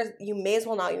friend's partners, you may as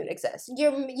well not even exist.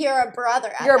 You're a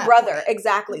brother at You're a brother, point.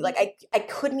 Exactly. Mm-hmm. Like, I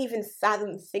couldn't even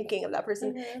fathom thinking of that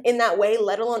person in that way,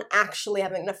 let alone actually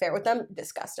having an affair with them.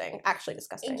 Disgusting. Actually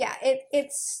disgusting. Yeah,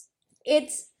 it's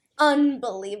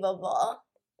unbelievable.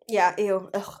 Yeah, ew.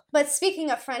 Ugh. But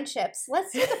speaking of friendships,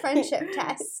 let's do the friendship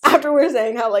test. After we're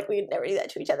saying how, like, we'd never do that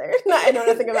to each other. I know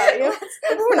nothing about you.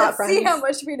 We're not friends. See how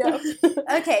much we know.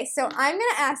 Okay, so I'm going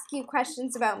to ask you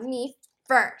questions about me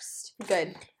first.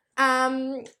 Good.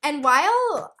 And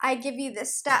while I give you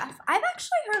this stuff, I've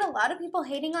actually heard a lot of people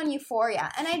hating on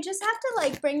Euphoria, and I just have to,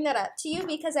 like, bring that up to you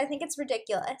because I think it's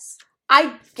ridiculous.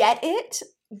 I get it,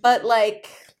 but, like,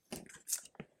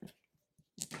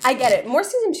 I get it. More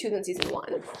season 2 than season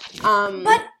 1.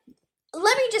 But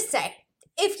let me just say,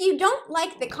 if you don't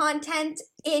like the content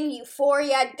in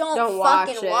Euphoria, don't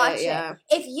fucking watch it. Yeah.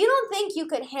 If you don't think you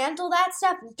could handle that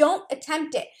stuff, don't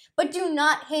attempt it. But do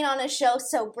not hate on a show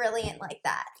so brilliant like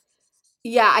that.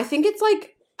 Yeah, I think it's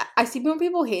like, I see more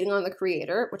people hating on the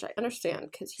creator, which I understand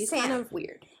because he's kind of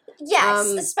weird. Yes,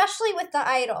 especially with The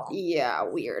Idol. Yeah,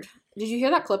 weird. Did you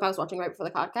hear that clip I was watching right before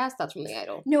the podcast? That's from The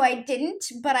Idol. No, I didn't,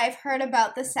 but I've heard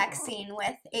about the sex scene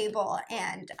with Abel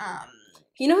and,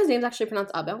 You know his name's actually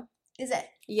pronounced Abel? Is it?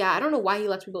 Yeah, I don't know why he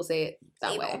lets people say it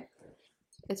that Abel. way.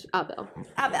 It's Abel.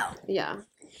 Abel. Yeah.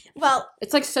 Well,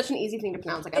 it's like such an easy thing to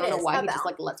pronounce. Like I don't know why Abel. he just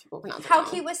like lets people pronounce it. How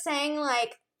he was saying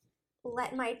like,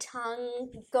 let my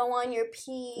tongue go on your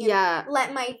P. Yeah.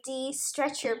 Let my D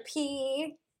stretch your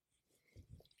P.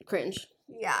 Cringe.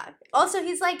 Yeah. Also,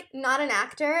 he's like not an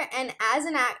actor, and as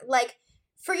an like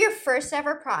for your first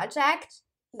ever project,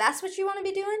 that's what you want to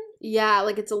be doing? Yeah,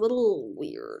 like it's a little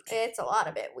weird. It's a lot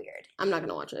of it weird. I'm not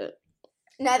gonna watch it.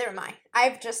 Neither am I.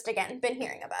 I've just again been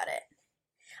hearing about it.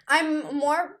 I'm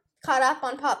more caught up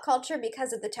on pop culture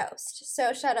because of the toast.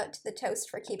 So shout out to the toast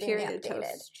for keeping me updated.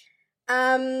 Toast.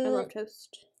 I love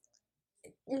toast.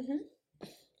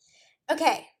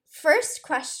 Okay, first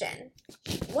question.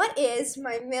 What is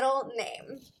my middle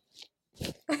name?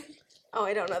 Oh,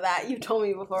 I don't know that. You told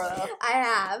me before, though. I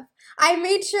have. I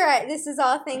made sure this is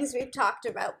all things we've talked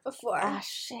about before. Ah,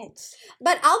 shit.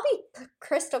 But I'll be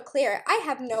crystal clear. I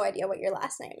have no idea what your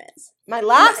last name is. My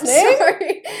last name?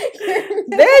 Sorry.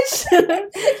 Bitch!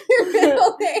 Your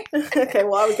middle name. Okay,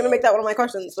 well, I was going to make that one of my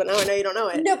questions, but now I know you don't know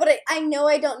it. No, but I know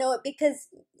I don't know it because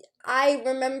I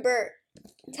remember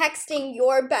texting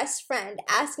your best friend,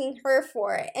 asking her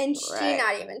for it, and she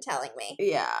not even telling me.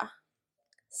 Yeah.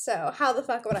 So, how the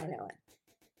fuck would I know it?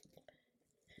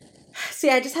 See,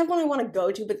 I just have one I want to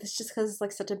go to, but it's just because it's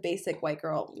like such a basic white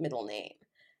girl middle name.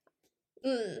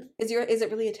 Is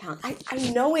it really Italian?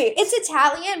 I know it. It's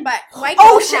Italian, but white girl.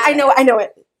 Oh shit! I know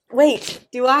it. Wait,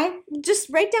 do I? Just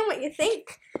write down what you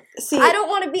think. See, I don't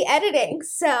want to be editing,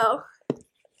 so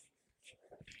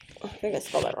I think I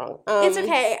spelled that wrong. It's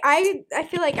okay. I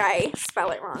feel like I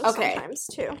spell it wrong sometimes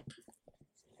too.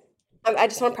 I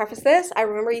just want to preface this. I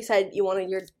remember you said you wanted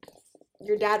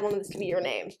your dad wanted this to be your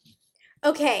name.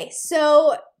 Okay,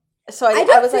 so I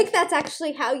don't think that's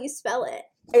actually how you spell it.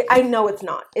 I know it's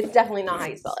not. It's definitely not how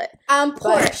you spell it.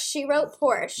 Porsche. She wrote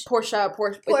Porsche.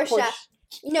 Porsche.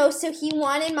 No, so he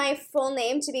wanted my full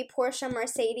name to be Portia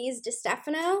Mercedes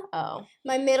DeStefano. Oh.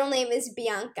 My middle name is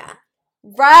Bianca.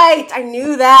 Right, I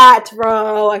knew that,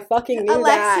 bro. I fucking knew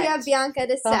that. Alexia Bianca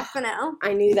DeStefano.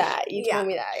 I knew that. You told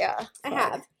me that, yeah. I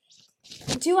have.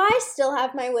 Do I still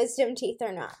have my wisdom teeth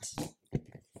or not?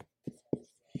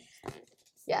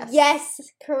 Yes. Yes,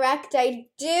 correct, I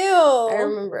do. I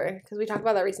remember, because we talked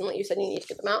about that recently. You said you need to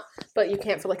get them out, but you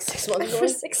can't for like 6 months. For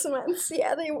 6 months,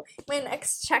 yeah. My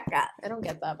next checkup. I don't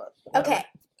get that, but whatever. Okay,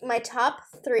 my top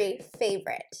 3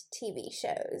 favorite TV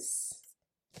shows.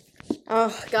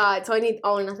 Oh, God. So I need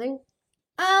all or nothing?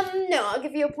 No, I'll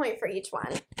give you a point for each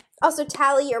one. Also,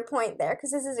 tally your point there,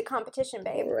 because this is a competition,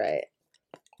 babe. Right.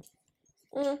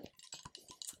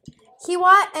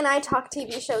 Hewot and I talk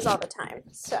TV shows all the time,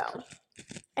 so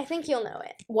I think you'll know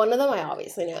it. One of them I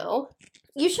obviously know.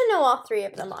 You should know all 3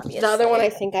 of them, obviously. The other one I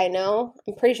think I know.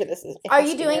 I'm pretty sure this is... Are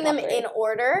you doing them in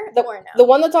order or no? The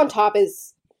one that's on top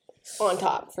is on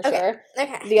top, for sure.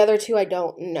 Okay. The other 2 I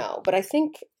don't know, but I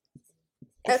think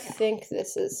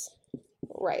this is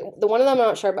right. The one of them I'm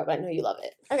not sure about, but I know you love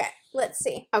it. Okay, let's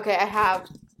see. Okay, I have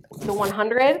The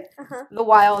 100, The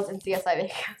Wilds, and CSI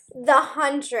Vegas. The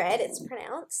 100, it's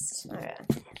pronounced. Okay.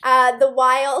 The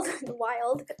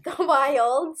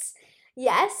Wilds.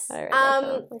 Yes.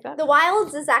 The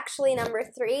Wilds is actually number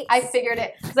 3. I figured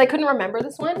it because I couldn't remember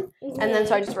this one, and then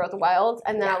so I just wrote The Wilds,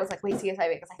 and then I was like, wait, CSI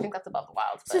Vegas. I think that's above The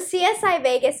Wilds. But... So CSI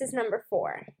Vegas is number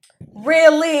 4.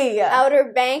 Really?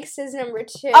 Outer Banks is number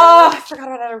 2. Oh, I forgot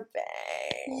about Outer Banks.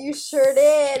 You sure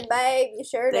did, babe. You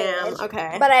sure did. Damn.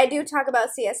 Okay. But I do talk about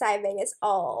CSI Vegas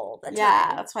all the time.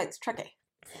 Yeah, that's why it's tricky.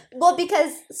 Well,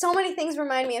 because so many things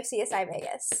remind me of CSI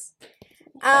Vegas.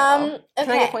 Okay. Can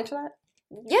I get a point for that?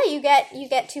 Yeah, you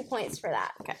get 2 points for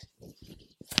that. Okay.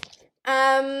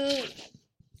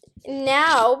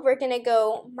 Now we're gonna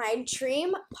go my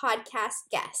dream podcast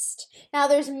guest. Now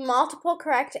there's multiple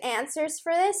correct answers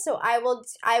for this, so I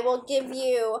will give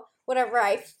you whatever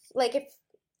I like.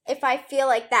 If I feel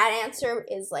like that answer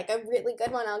is like a really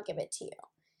good one, I'll give it to you.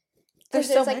 Because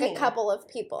there's like a couple of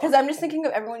people. Because I'm just thinking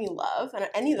of everyone you love, and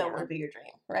any of them would be your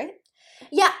dream, right?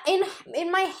 Yeah,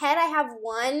 in my head I have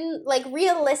one like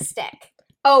realistic.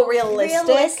 Oh, realistic.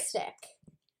 Realistic.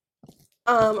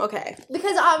 Okay.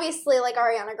 Because obviously, like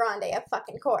Ariana Grande, of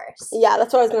fucking course. Yeah,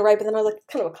 that's what I was gonna write, but then I was like, it's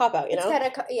kind of a cop out, you know?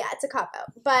 It's a cop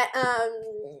out. But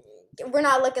we're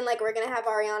not looking like we're gonna have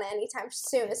Ariana anytime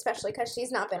soon, especially because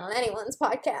she's not been on anyone's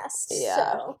podcast.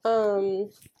 Yeah. So.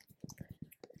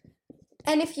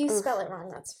 And if you spell it wrong,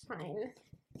 that's fine.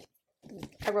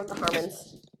 I wrote the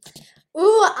Harmons.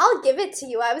 Ooh, I'll give it to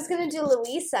you. I was gonna do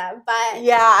Louisa, but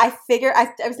Yeah, I figured.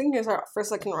 I was thinking it was her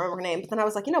first. I couldn't remember her name, but then I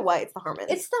was like, you know what? It's the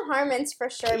Harmons. it's the Harmons for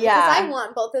sure. Yeah. Because I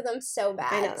want both of them so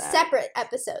bad. I know that. Separate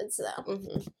episodes though.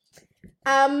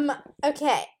 Mm-hmm.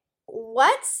 Okay.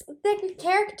 What's the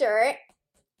character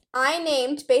I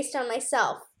named based on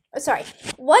myself? Oh, sorry.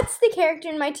 What's the character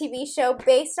in my TV show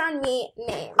based on me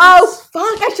named? Oh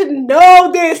fuck! I should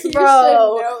know this, bro. You should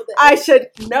know this. I should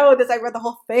know this. I read the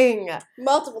whole thing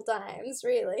Multiple times,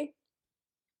 really.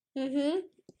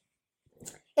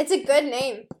 It's a good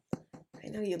name. I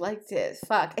know you liked it.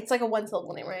 Fuck. It's like a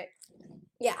one-syllable name, right?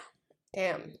 Yeah.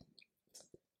 Damn.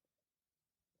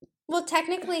 Well,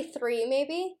 technically 3,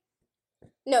 maybe.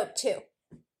 No, 2.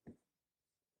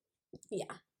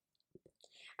 Yeah.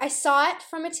 I saw it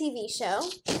from a TV show.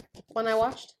 One I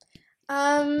watched?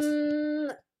 A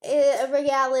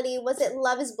reality. Was it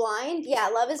Love is Blind? Yeah,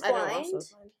 Love is Blind. I don't watch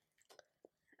those.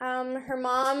 Her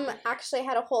mom actually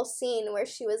had a whole scene where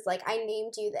she was like, I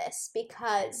named you this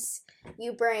because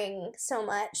you bring so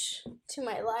much to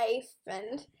my life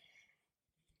and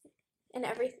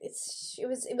everything. It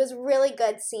was a really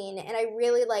good scene and I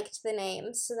really liked the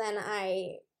name. So then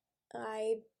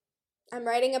I'm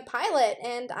writing a pilot,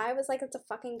 and I was like, "It's a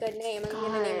fucking good name. I'm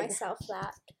gonna name myself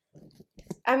that."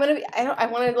 I want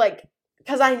to like,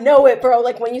 cause I know it, bro.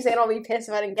 Like when you say it, I'll be pissed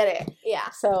if I didn't get it. Yeah.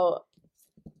 So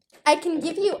I can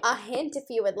give you a hint if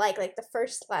you would like the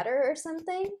first letter or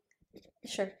something.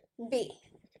 Sure. B.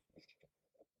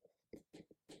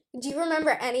 Do you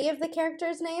remember any of the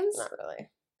characters' names? Not really.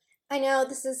 I know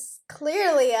this is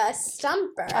clearly a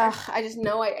stumper. I just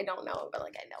know I don't know, but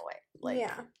like I know it. Like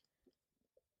yeah.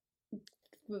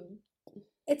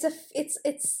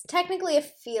 It's technically a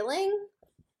feeling.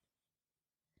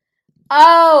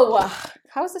 Oh,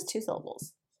 how is this 2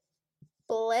 syllables?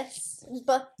 Bliss.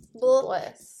 Bliss.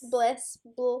 Bliss.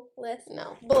 Bliss.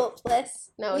 No.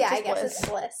 Bliss. No. Yeah, It's I guess bliss. it's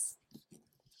bliss.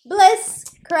 Bliss.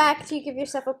 Correct. You give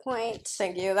yourself a point.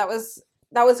 Thank you. That was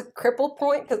a crippled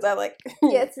point because I like.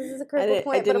 Yes, this is a crippled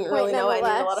point. I didn't but a point really know. I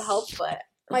nonetheless. needed a lot of help, but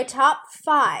My top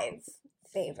 5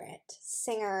 favorite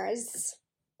singers.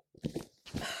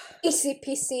 Easy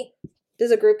peasy.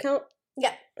 Does a group count?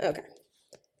 Yeah. Okay.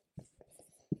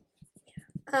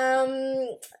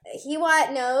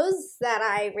 Hewot knows that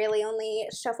I really only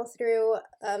shuffle through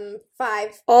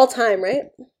 5. All time, right?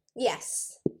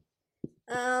 Yes.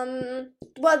 Well,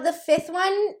 the 5th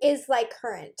one is like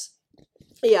current.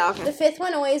 Yeah. Okay. The 5th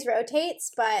one always rotates,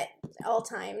 but all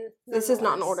time. This is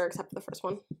not in order except for the first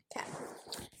one. Okay.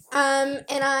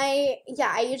 And I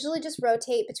usually just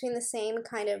rotate between the same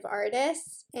kind of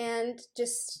artists and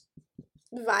just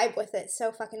vibe with it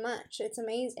so fucking much. It's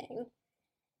amazing.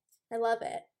 I love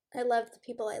it. I love the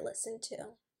people I listen to.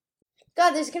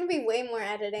 God, there's gonna be way more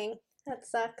editing. That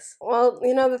sucks. Well,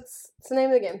 that's the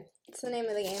name of the game. It's the name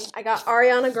of the game. I got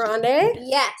Ariana Grande.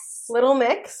 Yes. Little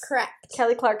Mix. Correct.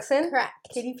 Kelly Clarkson. Correct.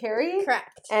 Katy Perry.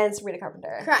 Correct. And Sabrina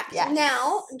Carpenter. Correct. Yes.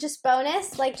 Now, just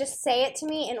bonus, just say it to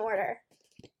me in order.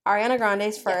 Ariana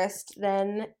Grande's first,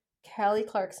 then Kelly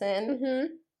Clarkson. Mm-hmm.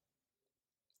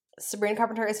 Sabrina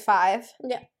Carpenter is 5.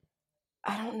 Yeah.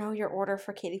 I don't know your order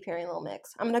for Katy Perry and Little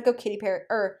Mix. I'm gonna go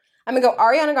I'm gonna go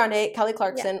Ariana Grande, Kelly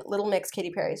Clarkson, Little Mix, Katy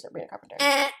Perry, Sabrina Carpenter.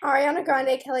 And Ariana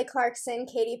Grande, Kelly Clarkson,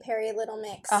 Katy Perry, Little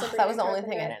Mix. That was the only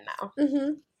thing I didn't know.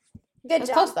 Mm-hmm. Good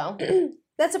job. Close though.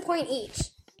 That's a point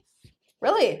each.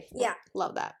 Really? Yeah.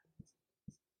 Love that.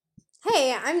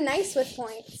 Hey, I'm nice with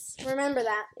points. Remember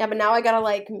that. Yeah, but now I gotta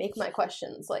make my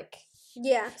questions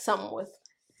yeah. some with.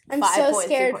 I'm 5 so points,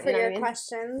 scared 3 for your points,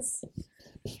 questions.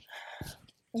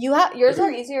 Yours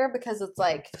are easier because it's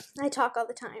I talk all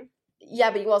the time.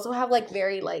 Yeah, but you also have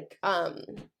very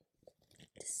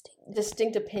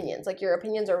distinct opinions. Your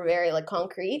opinions are very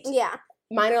concrete. Yeah.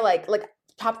 Mine are like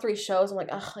top 3 shows. I'm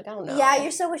I don't know. Yeah,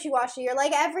 you're so wishy-washy. You're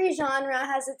every genre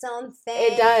has its own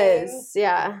thing. It does.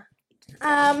 Yeah.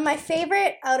 My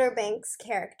favorite Outer Banks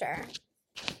character.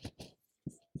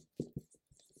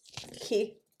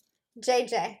 Key.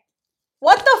 JJ.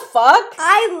 What the fuck?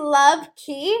 I love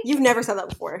Key. You've never said that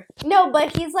before. No,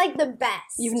 but he's the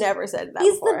best. You've never said that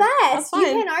He's before. the best. That's fine.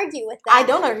 You can't argue with that. I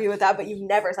don't argue with that, but you've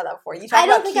never said that before. You talk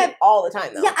about Key all the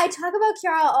time, though. Yeah, I talk about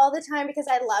Kiara all the time because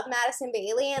I love Madison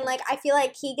Bailey, and I feel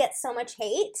like he gets so much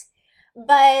hate.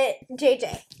 But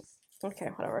JJ. Okay,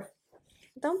 whatever.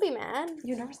 Don't be mad.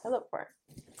 You've never said that before.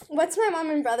 What's my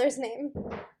mom and brother's name?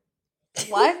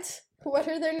 What? What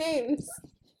are their names?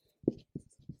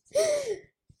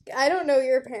 I don't know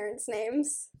your parents'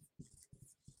 names.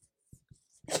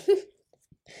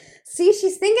 See,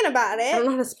 she's thinking about it. I don't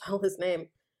know how to spell his name.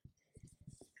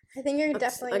 I think you're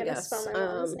definitely going to guess. spell my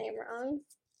mom's name wrong.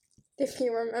 If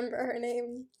you remember her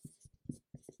name.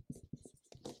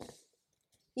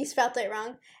 You spelled it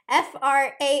wrong.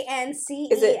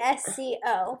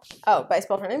 Francesco. Oh, but I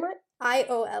spelled her name right?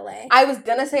 Iola. I was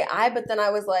gonna say I, but then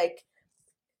I was like,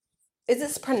 is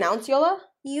this pronounced Yola?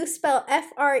 You spell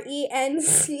Frencesco. How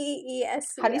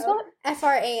do you spell it?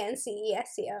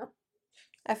 Francesco.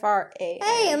 F-R-A.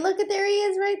 Hey, and look at there he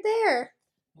is right there.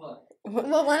 What?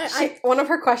 Well, One of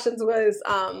her questions was,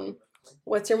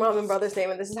 what's your mom and brother's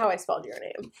name? And this is how I spelled your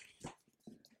name.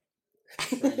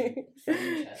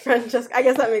 Francesca. I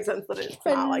guess that makes sense that it's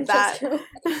not like that.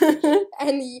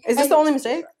 And Is this the only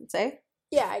mistake? Say?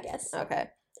 Yeah, I guess. Okay.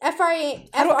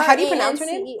 How do you pronounce her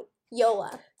name?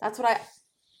 Yola. That's what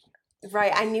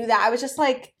Right, I knew that. I was just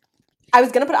like, I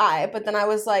was gonna put I, but then I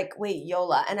was like, wait,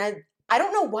 Yola. And I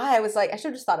don't know why I was like, I should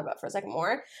have just thought about it for a second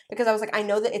more, because I was like, I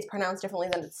know that it's pronounced differently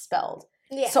than it's spelled.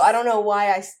 Yes. So I don't know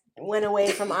why I went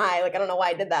away from I. Like, I don't know why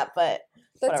I did that, but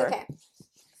that's whatever. Okay.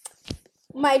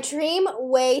 My dream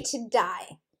way to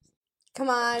die. Come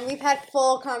on, we've had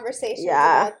full conversations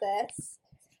about this.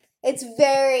 It's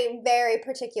very, very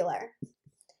particular.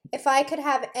 If I could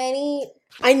have any...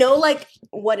 I know, like,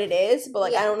 what it is, but,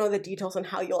 like, I don't know the details on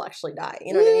how you'll actually die.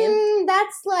 You know what I mean?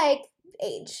 That's, like,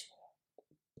 age.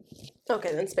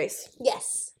 Okay, then space.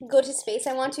 Yes. Go to space.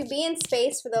 I want to be in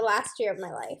space for the last year of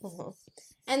my life. Mm-hmm.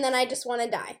 And then I just want to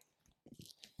die.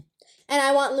 And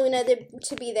I want Luna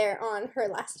to be there on her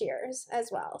last years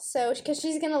as well. So, because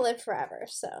she's going to live forever,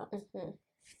 so. Mm-hmm.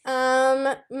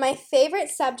 My favorite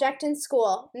subject in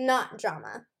school, not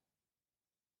drama.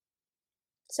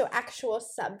 So, actual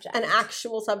subject. An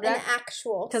actual subject? An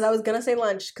actual. Because I was going to say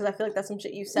lunch, because I feel like that's some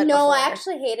shit you said No, before. I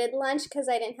actually hated lunch because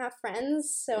I didn't have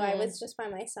friends, so I was just by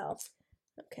myself.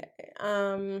 Okay.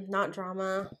 Not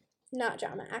drama. Not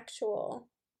drama. Actual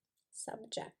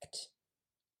subject.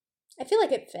 I feel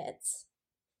like it fits.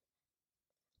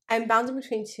 I'm bouncing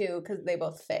between two because they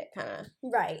both fit, kind of.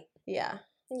 Right. Yeah.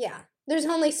 Yeah. There's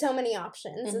only so many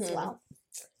options as well.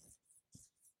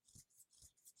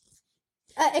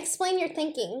 Explain your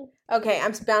thinking. Okay,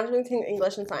 I'm bouncing between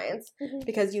English and science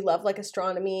because you love, like,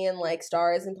 astronomy and, like,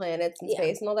 stars and planets and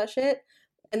space and all that shit.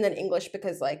 And then English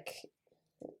because, like,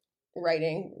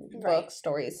 writing books,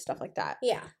 stories, stuff like that.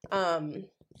 Yeah.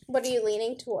 What are you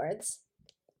leaning towards?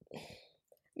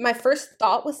 My first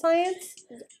thought was science,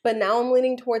 but now I'm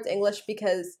leaning towards English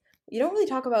because you don't really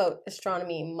talk about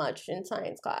astronomy much in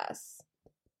science class.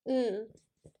 I'm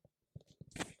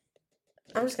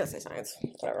just gonna say science.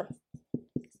 Whatever.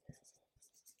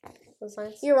 What's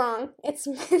science? You're wrong. It's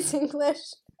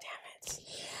English. Damn it.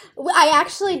 I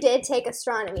actually did take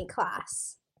astronomy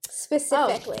class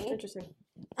specifically. Oh, interesting.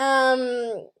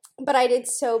 But I did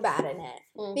so bad in it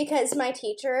because my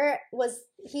teacher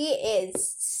he is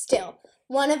still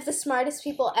one of the smartest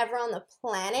people ever on the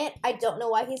planet. I don't know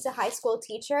why he's a high school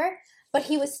teacher, but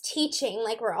he was teaching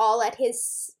like we're all at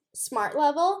his smart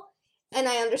level, and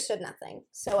I understood nothing,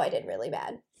 so I did really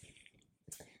bad.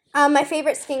 My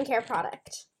favorite skincare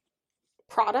product.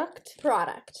 Product.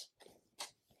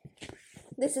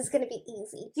 This is going to be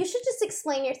easy. You should just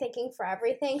explain your thinking for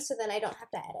everything so then I don't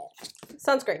have to edit.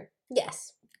 Sunscreen.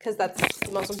 Yes. Because that's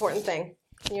the most important thing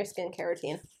in your skincare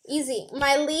routine. Easy.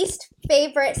 My least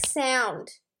favorite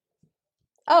sound.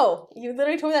 Oh, you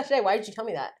literally told me that today. Why did you tell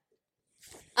me that?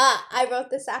 I wrote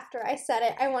this after I said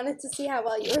it. I wanted to see how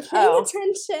well you were paying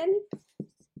attention.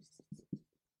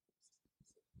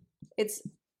 It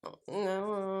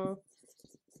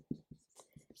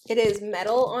is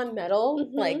metal on metal,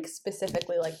 like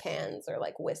specifically like pans or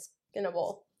like whisk in a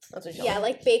bowl. That's what you Yeah,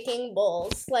 like baking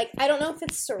bowls. Like, I don't know if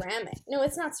it's ceramic. No,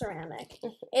 it's not ceramic.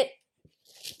 It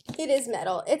is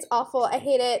metal. It's awful. I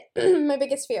hate it. My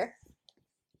biggest fear.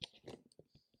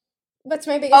 What's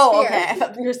my biggest fear? Oh, okay. I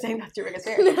thought you were saying that's your biggest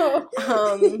fear. No.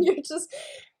 You're just...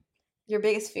 Your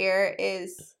biggest fear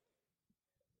is...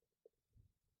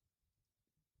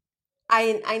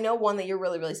 I know one that you're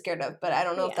really, really scared of, but I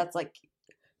don't know if that's like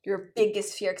your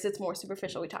biggest fear because it's more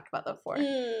superficial. We talked about that before.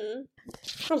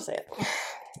 I'll say it.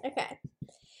 Okay.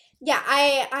 Yeah,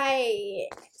 I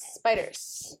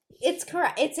Spiders. It's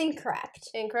correct. It's incorrect.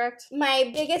 Incorrect?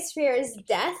 My biggest fear is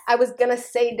death. I was gonna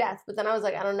say death, but then I was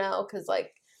like, I don't know, because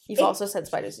like you've also said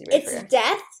spiders. It's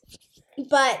death,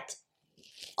 but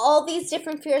all these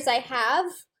different fears I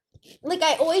have, like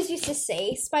I always used to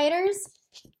say spiders,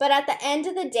 but at the end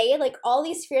of the day, like all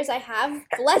these fears I have,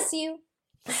 bless you,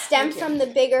 stem from the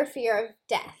bigger fear of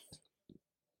death.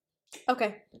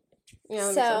 Okay.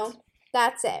 Yeah. So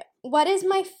that's it. What is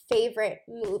my favorite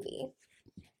movie?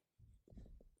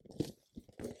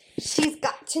 She's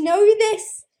got to know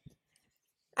this.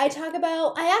 I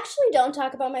actually don't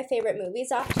talk about my favorite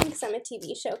movies often because I'm a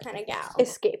TV show kind of gal.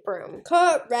 Escape Room.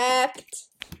 Correct.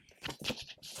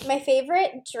 My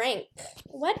favorite drink.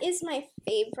 What is my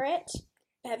favorite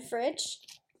beverage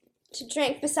to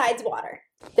drink besides water?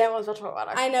 Dan was about to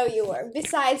water. I know you were.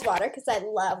 Besides water, because I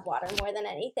love water more than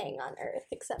anything on earth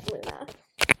except Luna.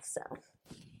 So,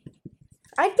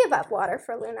 I'd give up water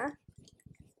for Luna.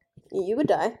 You would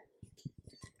die.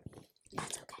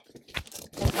 That's okay.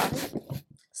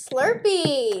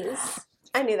 Slurpees.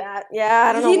 I knew that. Yeah,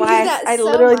 I don't know You knew why. that I so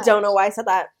literally much. don't know why I said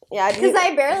that. Yeah, Because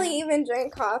I barely even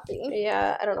drink coffee.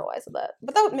 Yeah, I don't know why I said that.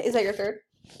 But is that your third?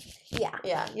 Yeah.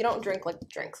 Yeah, you don't drink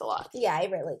drinks a lot. Yeah, I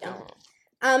really don't.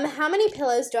 How many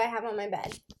pillows do I have on my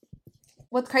bed?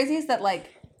 What's crazy is that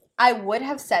I would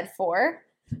have said 4,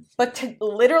 but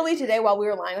literally today while we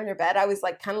were lying on your bed, I was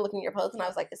kind of looking at your pillows and I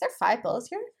was like, is there 5 pillows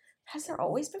here? Has there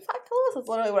always been 5 pillows? That's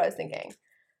literally what I was thinking.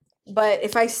 But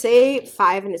if I say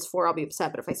 5 and it's 4, I'll be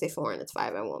upset. But if I say 4 and it's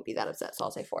 5, I won't be that upset. So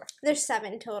I'll say 4. There's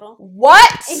 7 total. What?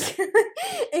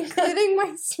 Including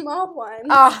my small ones.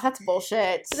 Oh, that's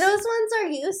bullshit. Those ones are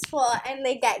useful and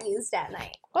they get used at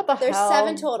night. What the There's hell?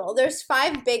 7 total. There's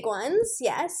 5 big ones,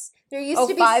 yes. There used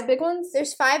to be 5 big ones?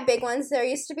 There's 5 big ones. There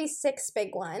used to be 6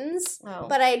 big ones. Oh.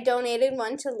 But I donated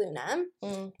one to Luna.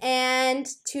 And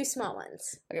 2 small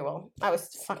ones. Okay, well, I was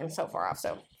fucking so far off,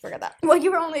 so forget that. Well, you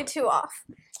were only 2 off.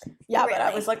 Yeah, Really? but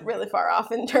I was really far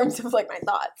off in terms of my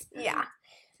thoughts. Yeah.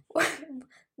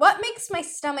 What makes my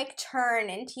stomach turn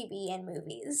in TV and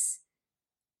movies?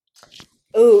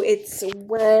 Ooh, it's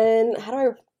when,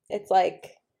 it's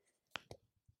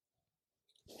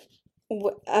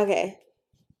okay.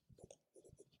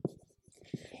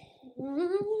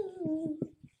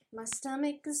 My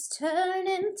stomach is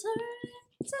turning.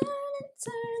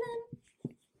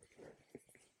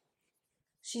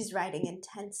 She's writing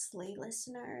intensely,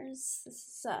 listeners.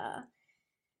 This is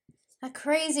a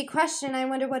crazy question. I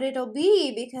wonder what it'll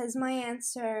be because my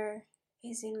answer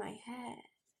is in my head.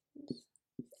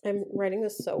 I'm writing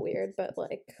this so weird, but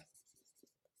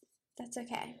That's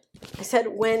okay. I said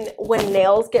when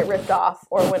nails get ripped off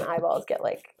or when eyeballs get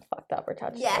fucked up or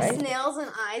touched. Yes, right? nails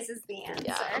and eyes is the answer.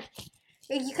 Yeah.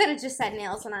 You could have just said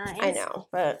nails and eyes. I know,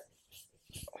 but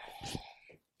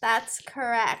That's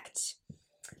correct.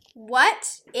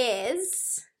 What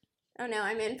is... Oh no,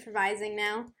 I'm improvising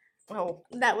now. oh,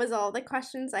 That was all the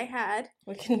questions I had.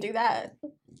 we can do that.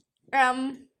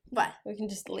 What? We can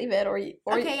just leave it, Okay,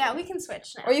 yeah, we can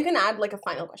switch now. or you can add a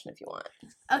final question if you want.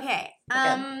 Okay.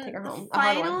 Take her home. A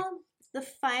hard one. The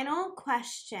final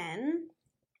question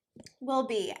will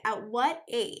be: at what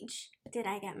age did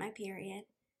I get my period?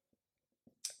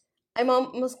 I'm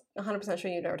almost 100% sure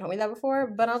you've never told me that before,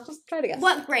 but I'll just try to guess.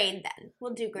 What grade then?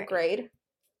 We'll do grade. Grade?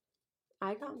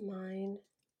 I got mine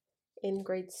in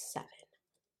grade 7.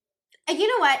 You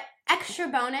know what? Extra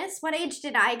bonus. What age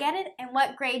did I get it, and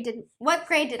what grade did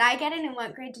I get it, and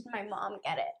what grade did my mom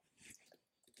get it?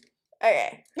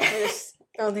 Okay. I just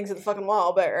throwing things at the fucking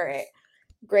wall, but alright.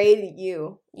 Grade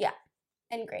you. Yeah,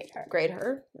 and grade her. Grade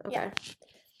her? Okay. Yeah.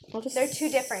 They're 2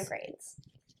 different grades.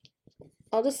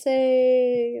 I'll just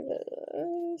say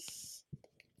this.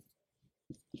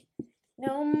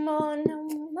 No more, no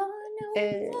more,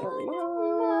 no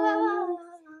more.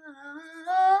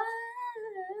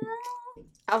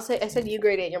 I said you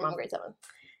grade 8, your mom grade 7.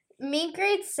 Me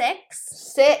grade 6.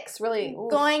 6, really? Ooh.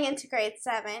 Going into grade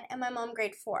 7, and my mom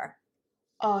grade 4.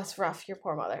 Oh, it's rough. Your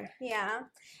poor mother. Yeah.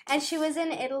 And she was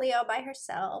in Italy all by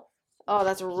herself. Oh,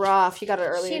 that's rough. You got it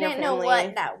early in your family. She didn't know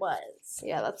what that was.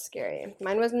 Yeah, that's scary.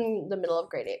 Mine was in the middle of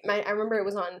grade 8. I remember it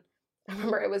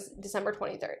was December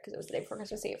 23rd because it was the day before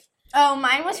Christmas Eve. Oh,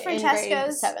 mine was In grade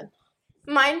Francesco's. 7.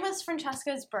 Mine was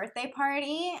Francesco's birthday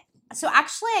party. So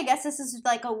actually, I guess this is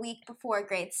a week before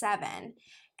grade 7.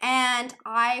 And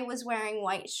I was wearing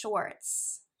white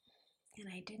shorts. And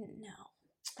I didn't know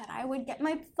that I would get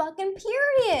my fucking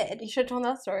period. You should have told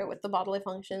that story with the bodily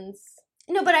functions.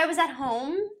 No, but I was at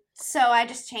home, so I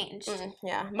just changed.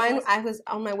 Yeah. Mine, I was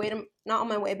on my way to, not on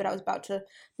my way, but I was about to,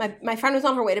 my friend was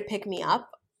on her way to pick me up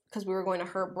because we were going to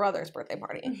her brother's birthday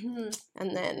party. Mm-hmm.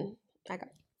 And then I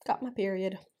got my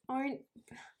period.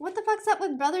 What the fuck's up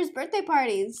with brothers' birthday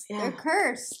parties? Yeah. They're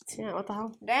cursed. Yeah, what the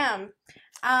hell? Damn.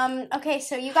 Okay,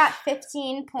 so you got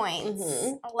 15 points.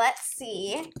 Mm-hmm. Let's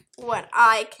see what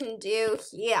I can do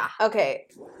here. Okay.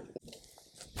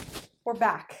 We're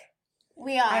back.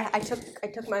 We are. I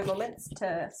took my moments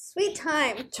Sweet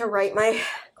time. to write my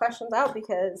questions out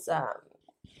because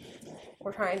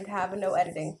we're trying to have a no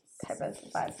editing type of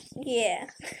vibe. Yeah.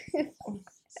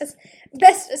 As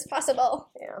best as possible.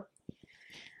 Yeah.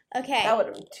 Okay. That would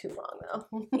have been too long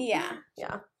though. Yeah.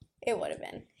 Yeah. It would have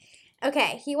been.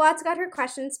 Okay, Hewot's got her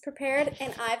questions prepared,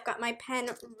 and I've got my pen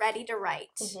ready to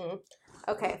write. Mm-hmm.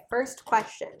 Okay, first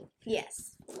question.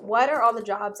 Yes. What are all the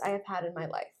jobs I have had in my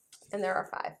life? And there are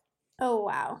 5. Oh,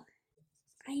 wow.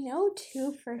 I know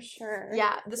 2 for sure.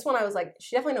 Yeah, this one I was like,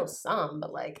 she definitely knows some,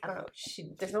 but like, I don't know.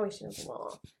 There's no way she knows them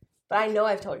all. But I know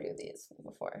I've told you these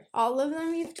before. All of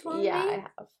them you've told me? Yeah, I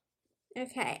have.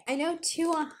 Okay, I know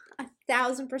 2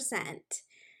 1,000%.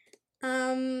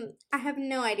 I have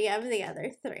no idea of the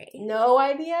other 3. No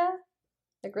idea?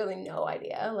 Like, really no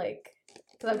idea. Like,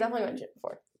 because I've definitely mentioned it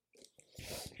before.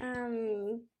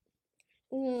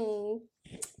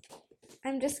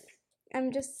 I'm just,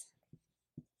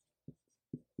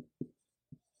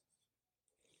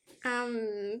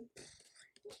 and,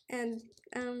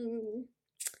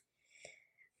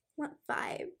 what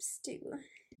vibes do?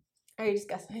 Are you just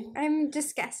guessing? I'm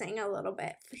just guessing a little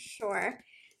bit for sure.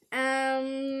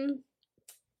 And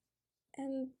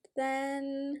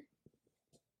then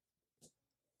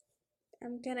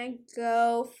I'm gonna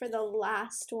go for the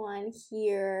last one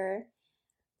here.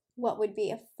 What would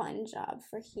be a fun job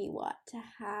for Hewot to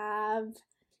have?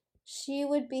 She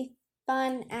would be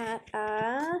fun at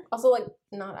Also, like,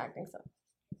 not acting stuff.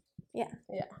 Yeah.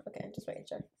 Yeah, okay, just making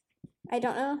sure. I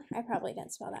don't know. I probably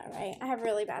didn't spell that right. I have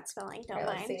really bad spelling. Don't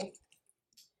mind. Let's see.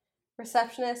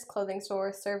 Receptionist, clothing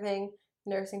store, serving,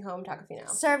 nursing home, Tacofino.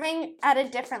 Serving at a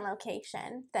different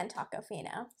location than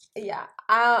Tacofino. Yeah,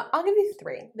 I'll give you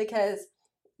 3 because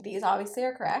these obviously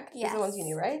are correct. Yes. These are the ones you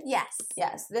knew, right? Yes.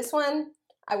 Yes. This one,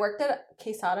 I worked at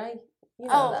Quesada. You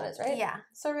know what that is, right? Yeah.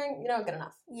 Serving, good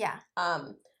enough. Yeah.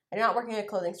 I did not work in a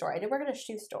clothing store. I did work at a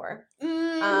shoe store.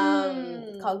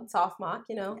 Called Soft Mock,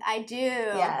 I do.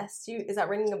 Yes. Is that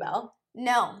ringing a bell?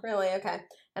 No. Really? Okay.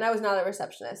 And I was not a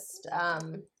receptionist.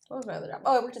 What was my other job?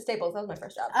 Oh, I worked at Staples. That was my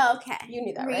first job. Okay. You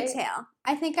knew that, right? Retail.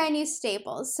 I think I knew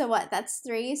Staples. So what? That's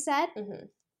 3 you said? Mm-hmm.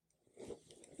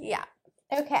 Yeah.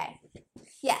 Okay.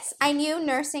 Yes, I knew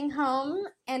nursing home,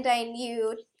 and I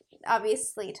knew,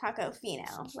 obviously,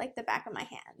 Tacofino, like the back of my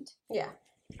hand. Yeah.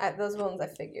 Those ones I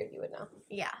figured you would know.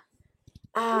 Yeah.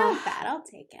 Not bad. I'll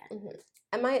take it. Mm-hmm.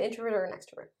 Am I an introvert or an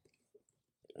extrovert?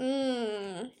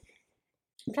 I'm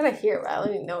trying to hear, but I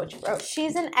don't even know what you wrote.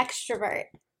 She's an extrovert.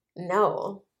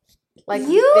 No. Like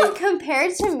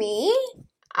compared to me?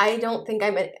 I don't think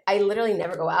I literally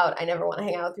never go out. I never want to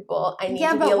hang out with people. I need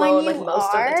to be alone like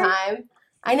most of the time.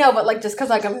 I know, but like just because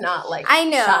like I'm not like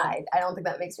shy, I don't think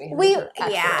that makes me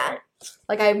extrovert.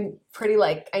 Like I'm pretty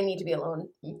like I need to be alone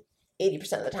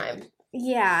 80% of the time.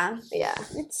 Yeah. Yeah.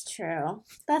 It's true.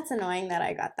 That's annoying that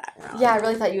I got that wrong. Yeah, I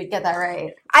really thought you would get that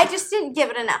right. I just didn't give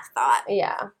it enough thought.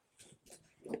 Yeah.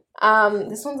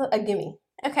 This one's a gimme.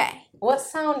 Okay. What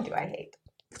sound do I hate?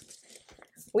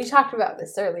 We talked about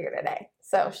this earlier today,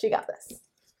 so she got this.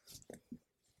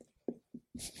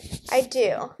 I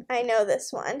do. I know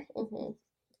this one. Mm-hmm.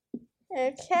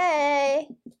 Okay.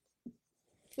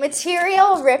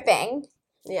 Material ripping.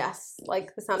 Yes,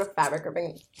 like the sound of fabric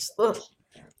ripping. Ugh.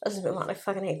 Let's just move on. I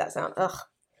fucking hate that sound. Ugh.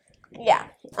 Yeah.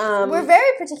 We're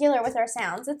very particular with our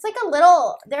sounds. It's like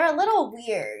they're a little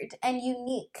weird and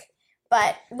unique,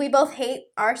 but we both hate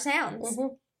our sounds.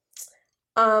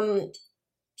 Mm-hmm.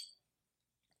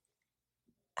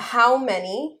 How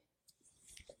many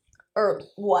or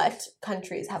what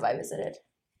countries have I visited?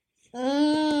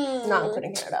 Not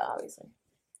including Canada, obviously.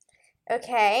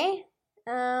 Okay.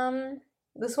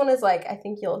 This one is like, I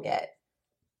think you'll get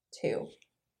 2.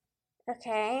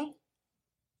 Okay.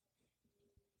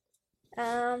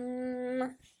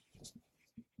 Am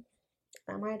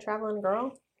I a traveling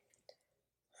girl?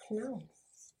 No.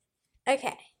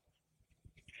 Okay.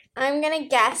 I'm gonna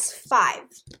guess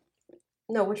 5.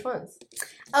 No, which ones?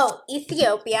 Oh,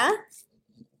 Ethiopia,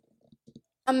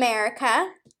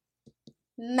 America,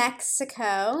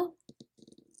 Mexico.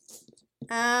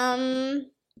 I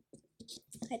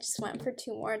just went for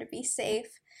 2 more to be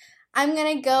safe. I'm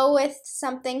gonna go with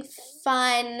something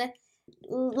fun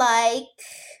like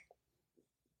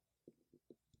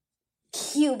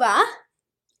Cuba.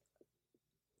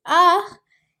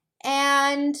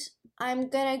 And I'm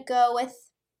gonna go with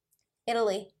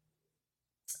Italy.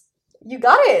 You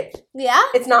got it. Yeah?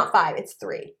 It's not 5, it's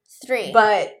 3. 3.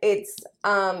 But it's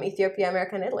Ethiopia,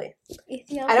 America, and Italy.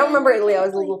 Ethiopia. I don't remember Italy. I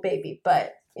was a little baby,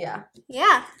 but yeah.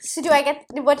 Yeah. So do I get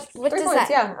what 3 does points, that?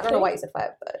 Yeah. I don't know why you said 5,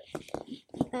 but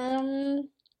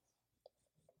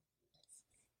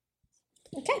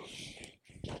Okay.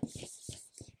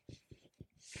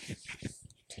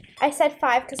 I said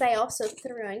 5 because I also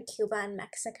threw in Cuba and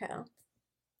Mexico.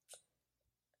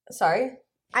 Sorry?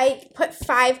 I put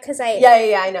 5 because I...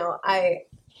 Yeah, I know.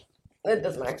 It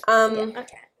doesn't matter.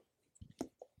 Okay.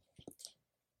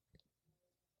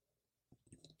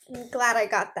 I'm glad I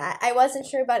got that. I wasn't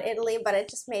sure about Italy, but it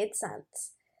just made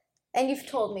sense. And you've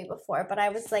told me before, but I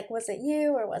was like, was it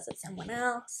you or was it someone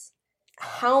else?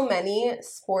 How many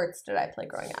sports did I play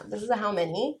growing up? This is a how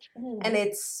many, and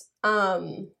it's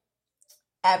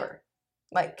ever.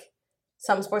 Like,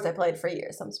 some sports I played for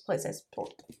years, some sports I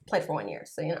played for 1 year,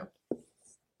 so you know.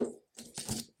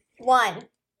 1,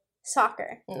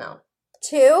 soccer. No.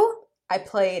 2, I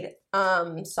played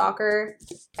soccer.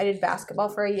 I did basketball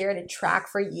for a year. I did track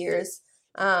for years.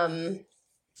 I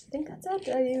think that's it.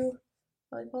 Did I do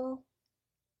volleyball?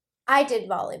 I did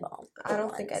volleyball. I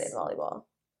don't think I did volleyball.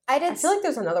 I feel like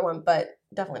there's another one, but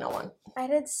definitely not one. I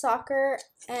did soccer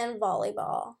and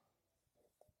volleyball,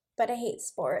 but I hate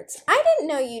sports. I didn't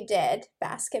know you did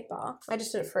basketball. I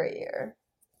just did it for a year.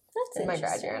 That's in my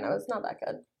grad year, and I was not that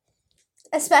good.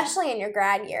 Especially in your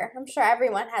grad year. I'm sure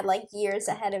everyone had like years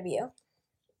ahead of you.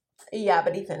 Yeah,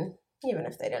 but even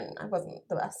if they didn't, I wasn't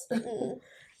the best.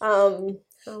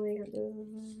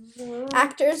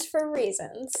 Actors for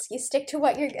reasons. You stick to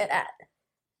what you're good at.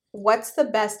 What's the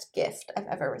best gift I've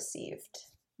ever received?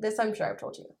 This I'm sure I've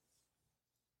told you.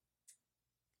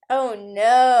 Oh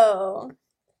no.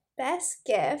 Best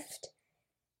gift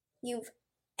you've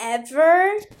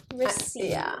ever received.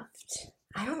 Yeah.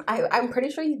 I'm pretty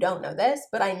sure you don't know this,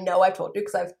 but I know I've told you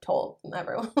because I've told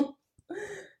everyone. Oh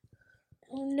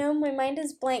no, my mind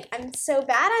is blank. I'm so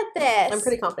bad at this. I'm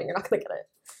pretty confident you're not gonna get it.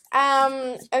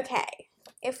 Okay.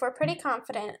 If we're pretty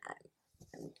confident,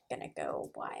 I'm gonna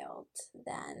go wild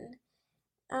then.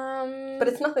 But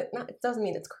it's nothing. It doesn't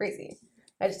mean it's crazy.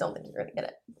 I just don't think you're gonna get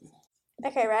it.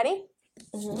 Okay, ready?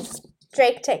 Mm-hmm.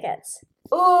 Drake tickets.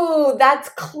 Ooh, that's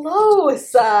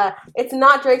close. It's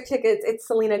not Drake tickets. It's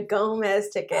Selena Gomez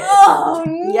tickets. Oh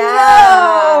no!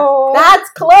 Yeah, that's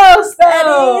close though.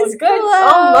 That is good,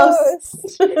 close.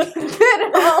 Almost.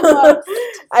 Good, almost.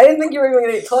 I didn't think you were even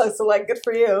gonna get close. So like, good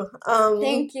for you.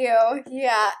 Thank you.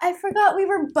 Yeah, I forgot we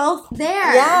were both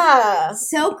there. Yeah.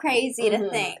 So crazy to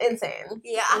think. Insane.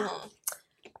 Yeah. Mm-hmm.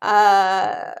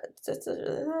 What's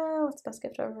the best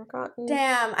gift I've ever gotten?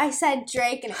 Damn, I said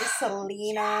Drake and it was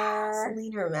Selena.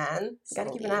 Selena, man. Gotta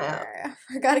keep an eye out.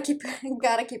 Gotta keep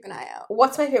an eye out.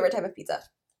 What's my favorite type of pizza?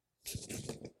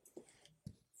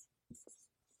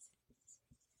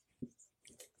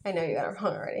 I know you got it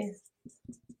wrong already.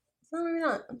 No, maybe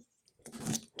not.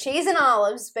 Cheese and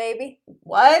olives, baby.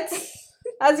 What?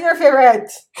 That's your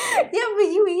favorite. Yeah, but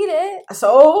you eat it.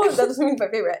 So, that doesn't mean my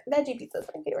favorite. Veggie pizza is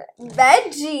my favorite.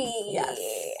 Veggie. Yes.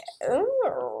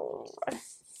 Ooh.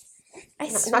 I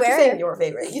swear. Not just saying your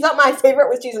favorite. You thought my favorite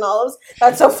was cheese and olives?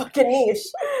 That's so fucking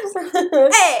niche.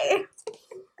 Hey.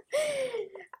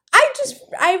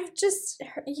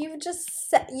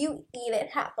 You eat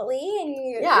it happily and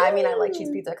you. Yeah, I mean, I like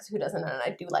cheese pizza because who doesn't? And I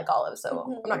do like olives, so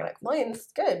I'm not gonna complain.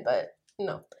 It's good, but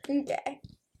no. Okay.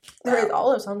 There is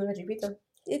olives on the veggie pizza.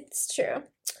 It's true.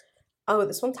 Oh,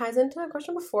 this one ties into a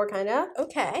question before, kind of.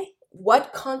 Okay.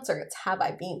 What concerts have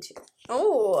I been to?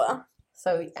 Oh.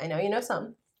 So I know you know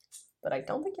some, but I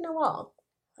don't think you know all.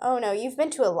 Oh no, you've been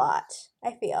to a lot,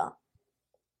 I feel.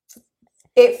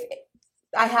 If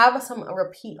I have some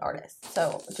repeat artists,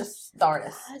 so just the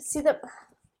artists. Let's see the.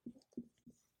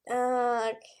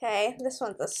 Okay, this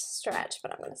one's a stretch,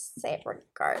 but I'm gonna say it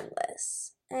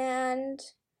regardless. And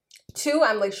 2,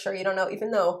 I'm like sure you don't know,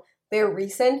 even though they're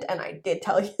recent, and I did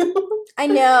tell you. I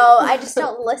know, I just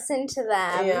don't listen to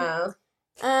them. Yeah.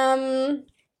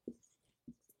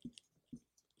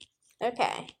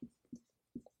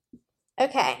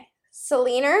 Okay.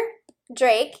 Selena,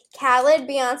 Drake, Khaled,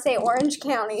 Beyonce, Orange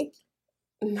County.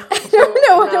 No, I don't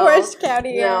know what Orange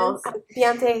County is.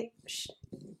 Beyonce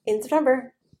in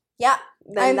September. Yeah.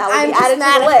 Then that I'm would be just added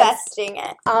manifesting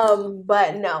to the list.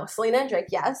 But no, Selena and Drake,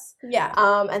 yes. Yeah.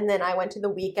 And then I went to The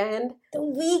Weeknd. The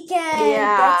Weeknd.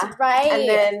 Yeah. That's right. And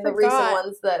then the recent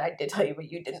ones that I did tell you,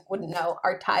 but you wouldn't know,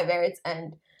 are Ty Verts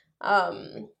and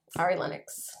Ari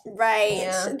Lennox. Right.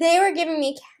 Yeah. They were giving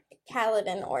me Khaled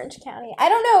in Orange County. I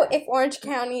don't know if Orange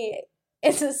County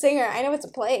is a singer. I know it's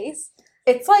a place.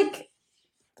 It's like...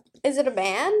 Is it a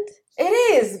band? It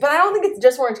is, but I don't think it's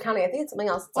just Orange County. I think it's something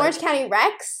else. It's Orange County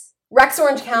Rex? Rex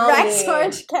Orange County. Rex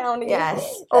Orange County.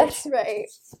 Yes. That's right.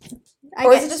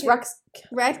 Or is it just Rex?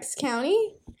 Rex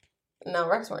County? No,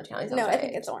 Rex Orange County. No, I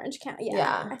think it's Orange County.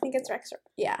 Yeah. I think it's Rex.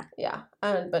 Yeah. Yeah.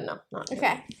 But no, not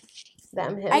okay.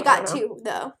 Them, him. I got 2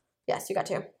 though. Yes, you got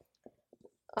 2.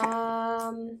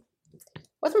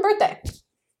 What's my birthday?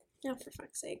 Oh, for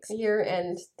fuck's sakes. Year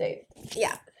and date.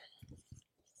 Yeah.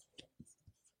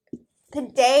 The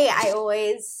day I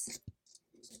always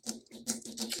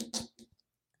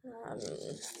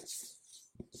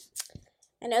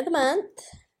I know the month.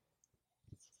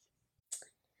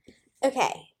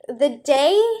 Okay. The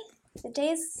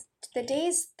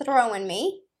day's throwing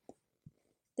me.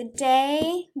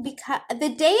 The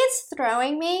day is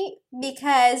throwing me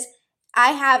because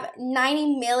I have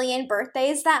 90 million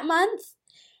birthdays that month.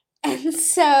 And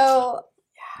so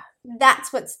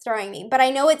that's what's throwing me. But I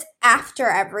know it's after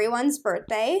everyone's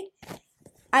birthday.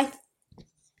 I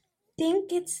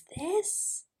think it's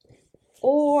this.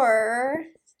 Or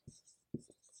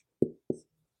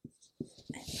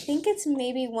I think it's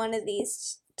maybe one of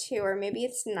these two, or maybe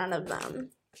it's none of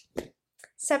them.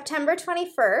 September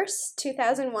 21st,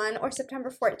 2001, or September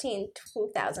 14th,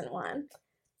 2001.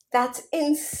 That's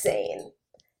insane.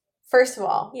 First of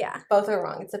all, Yeah. both are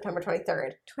wrong. It's September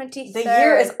 23rd. 23rd. The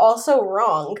year is also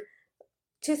wrong.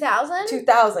 2000?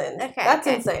 2000. Okay. That's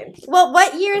insane. Well,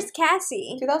 what year is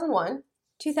Cassie? 2001.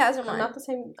 2001. I'm not the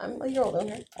same. I'm a year older than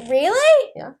her.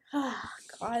 Really? Yeah. Oh,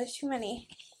 God, there's too many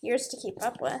years to keep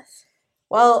up with.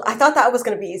 Well, I thought that was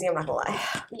going to be easy, I'm not going to lie.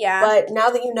 Yeah. But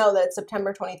now that you know that it's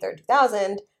September 23rd,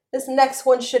 2000, this next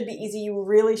one should be easy. You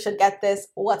really should get this.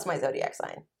 What's my zodiac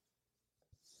sign?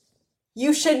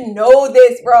 You should know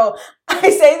this, bro. I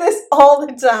say this all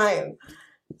the time.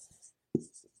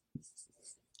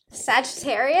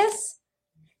 Sagittarius?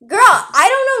 Girl, I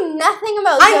don't know nothing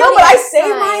about I know, but I say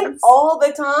signs. mine all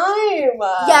the time.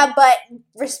 Yeah, but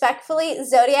respectfully,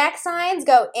 zodiac signs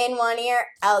go in one ear,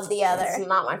 out the other. That's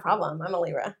not my problem. I'm a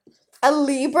Libra. A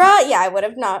Libra? Yeah, I would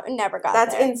have never got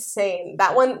That's there. insane.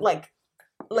 That one, like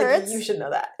Hurts? you should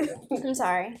know that. I'm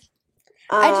sorry.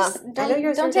 I just I know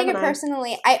you're don't take it Gemini.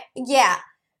 personally.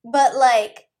 But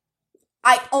like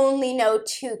I only know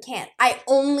I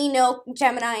only know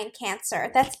Gemini and Cancer.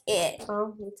 That's it.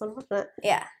 Oh, that's unfortunate.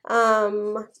 Yeah.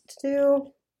 To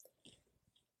do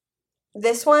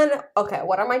this one. Okay,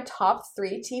 what are my top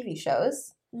 3 TV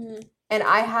shows? Mm-hmm. And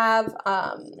I have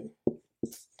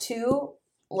 2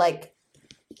 like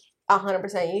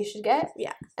 100% you should get.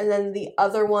 Yeah. And then the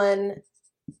other one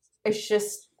is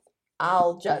just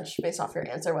I'll judge based off your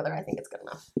answer whether I think it's good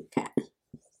enough. Okay.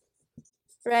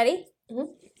 Ready?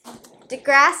 Mm-hmm.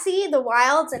 Degrassi, The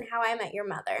Wilds, and How I Met Your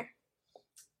Mother.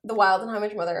 The Wild and How I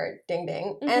Met Your Mother are ding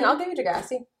ding. Mm-hmm. And I'll give you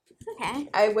Degrassi. Okay.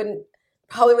 I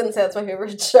probably wouldn't say that's my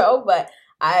favorite show, but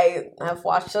I have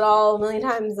watched it all a million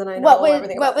times and I know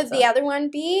everything about it. What would the other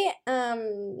one be? I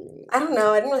don't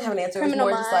know. I didn't really have an answer. Criminal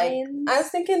it was more Minds. just like I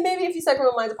was thinking maybe if you said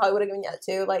Criminal Minds I probably would have given you that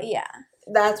too. Like Yeah.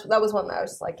 that was one that I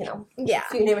was like, Yeah.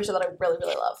 if you name a show that I really,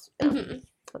 really love. Mm-hmm.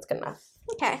 That's good enough.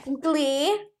 Okay.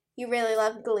 Glee. You really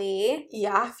love Glee.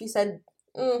 Yeah, if you said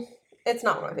it's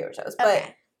not one of my favorite shows,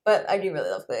 Okay. but I do really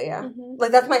love Glee, yeah. Mm-hmm.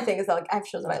 Like that's my thing is that like I have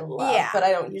shows that I love, but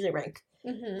I don't usually rank.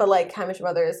 Mm-hmm. But like How I Met Your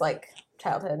Mother is like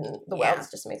childhood and The Wild is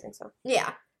just amazing, so.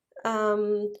 Yeah.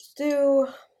 And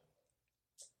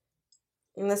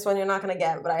this one you're not gonna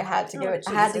get, but I had to give it.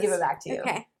 I had to give it back to you.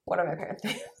 Okay. What are my parents'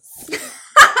 names?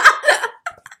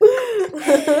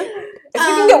 If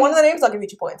you can get one of the names, I'll give you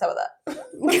 2 points. How about that?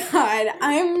 God,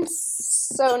 I'm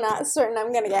so not certain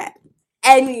I'm gonna get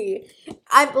any.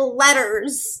 I have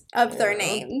letters of their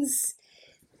names.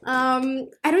 I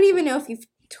don't even know if you've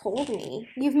told me.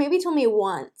 You've maybe told me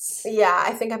once. Yeah,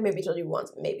 I think I've maybe told you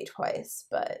once, maybe twice,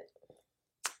 but.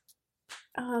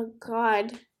 Oh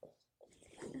God.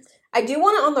 I do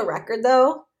want it on the record,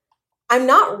 though. I'm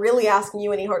not really asking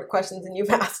you any hard questions, and you've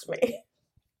asked me.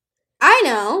 I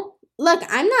know. Look,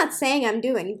 I'm not saying I'm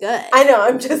doing good. I know.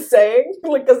 I'm just saying,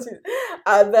 because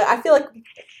I feel like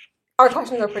our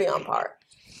questions are pretty on par.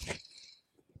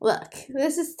 Look,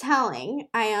 this is telling.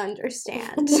 I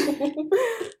understand.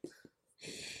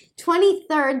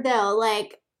 23rd, though,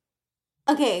 like,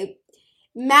 okay,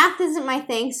 math isn't my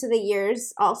thing, so the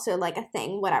year's also like a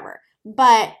thing, whatever.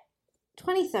 But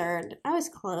 23rd, I was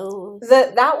close.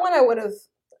 That one I would have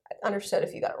understood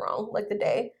if you got it wrong, like the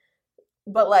day.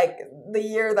 But like the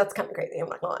year, that's kind of crazy. I'm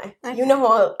not gonna lie. Okay. You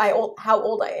know how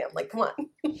old I am. Like, come on.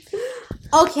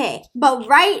 Okay, but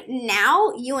right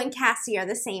now, you and Cassie are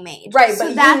the same age. Right, so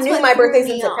but that's you knew my birthday's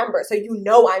in September, so you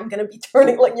know I'm gonna be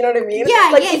turning. Like, you know what I mean? Yeah,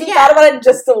 like, yeah, if you thought about it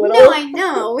just a little. No, I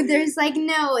know.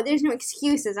 There's no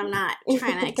excuses. I'm not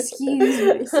trying to excuse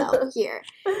myself here.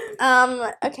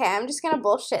 Okay, I'm just gonna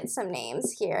bullshit some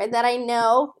names here that I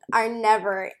know are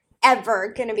never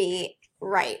ever gonna be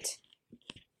right.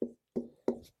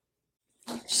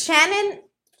 Shannon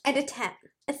and Atem,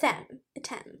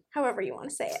 however you want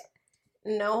to say it.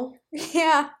 No.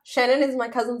 Yeah. Shannon is my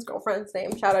cousin's girlfriend's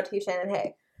name. Shout out to you, Shannon.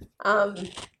 Hey.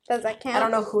 Does that count? I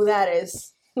don't know who that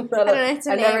is. I don't know. It's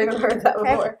a I've name. never even heard that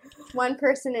before. One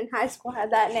person in high school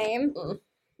had that name.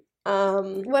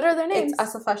 What are their names? It's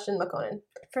Asafesh and McConan.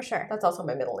 For sure. That's also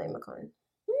my middle name, McConan.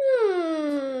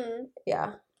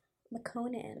 Yeah.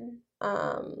 McConan.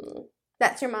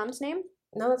 That's your mom's name?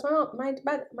 No, that's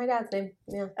my dad's name.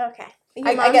 Yeah. Okay.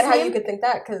 I get how you could think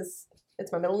that because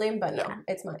It's my middle name, but no, Yeah.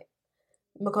 it's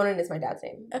Makonnen is my dad's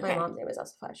name. Okay. My mom's name is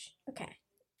Elsa Flesh. Okay.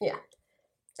 Yeah.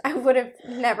 I would have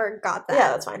never got that. Yeah,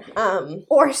 that's fine.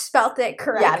 Or spelt it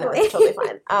correctly. Yeah, no, it's totally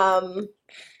fine.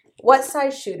 What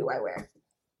size shoe do I wear?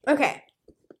 Okay.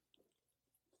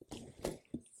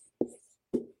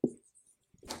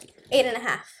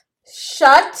 8.5.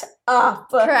 Shut up.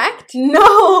 Correct?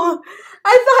 No.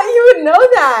 I thought you would know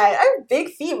that. I have big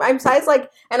feet. I'm size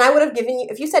and I would have given you,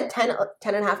 if you said 10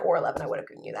 and a half or 11, I would have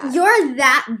given you that. You're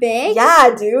that big?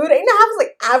 Yeah, dude. 8.5 is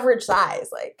like average size.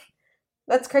 Like,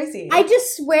 that's crazy. I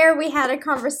just swear we had a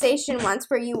conversation once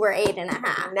where you were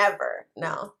 8.5. Never.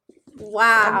 No.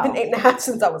 Wow. I've been 8.5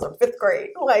 since I was in 5th grade.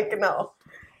 Like, no.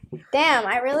 Damn,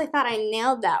 I really thought I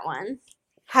nailed that one.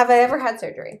 Have I ever had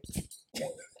surgery?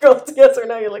 Girls, yes or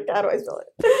no? You're like, how do I spell it?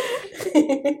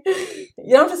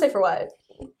 You don't have to say for what.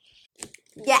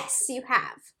 Yes, you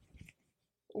have.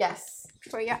 Yes.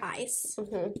 For your eyes.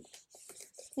 Mm-hmm.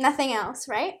 Nothing else,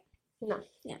 right? No.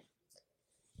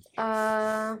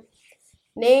 Yeah.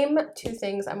 Name 2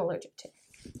 things I'm allergic to.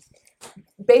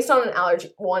 Based on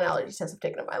one allergy test I've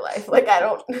taken in my life. Like, I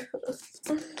don't.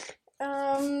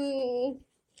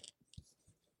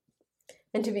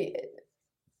 And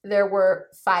there were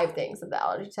 5 things that the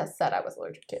allergy test said I was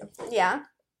allergic to. Yeah.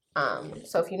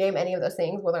 So if you name any of those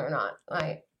things, whether or not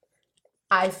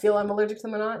I feel I'm allergic to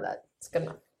them or not, that's good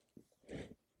enough.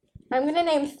 I'm going to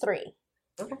name 3.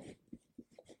 Okay.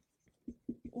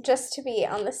 Just to be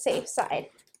on the safe side.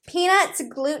 Peanuts,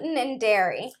 gluten, and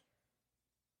dairy.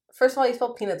 First of all, you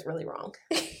spelled peanuts really wrong.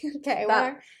 Okay,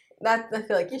 That I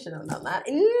feel like you should have known that.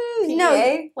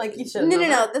 No. Like you should.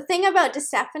 No. The thing about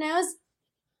DeStefano's,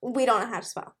 we don't know how to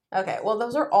spell. Okay, well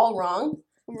those are all wrong.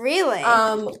 Really?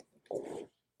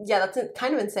 Yeah, that's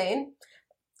kind of insane.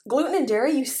 Gluten and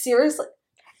dairy. You seriously?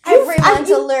 Everyone's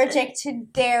allergic to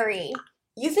dairy.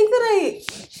 You think that I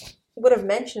would have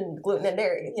mentioned gluten and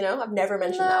dairy? You know, I've never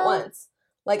mentioned that once.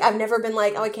 Like, I've never been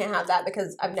like, oh, I can't have that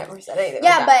because I've never said anything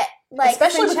like that. Yeah, but, like,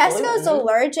 especially with Francesco's gluten.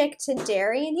 allergic to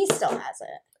dairy, and he still has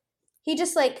it. He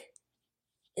just, like,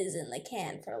 is in the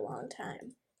can for a long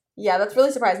time. Yeah, that's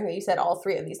really surprising that you said all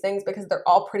 3 of these things because they're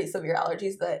all pretty severe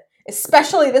allergies that,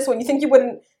 especially this one, you think you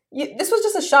wouldn't, this was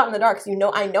just a shot in the dark because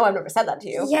I know I've never said that to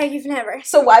you. Yeah, you've never.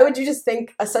 So why would you just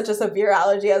think such a severe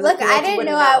allergy as Look, I didn't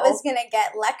know I was going to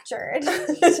get lectured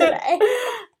today.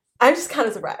 I'm just kind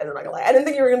of surprised. I'm not gonna lie. I didn't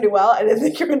think you were gonna do well. I didn't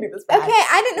think you were gonna do this bad. Okay,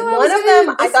 I didn't know I was One of going to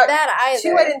them, do this bad either.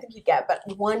 2 I didn't think you'd get, but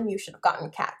 1 you should have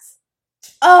gotten cats.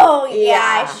 Oh, yeah,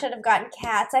 Yeah. I should have gotten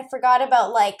cats. I forgot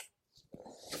about, like,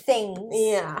 things.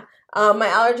 Yeah. My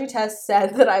allergy test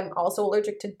said that I'm also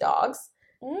allergic to dogs,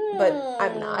 but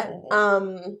I'm not.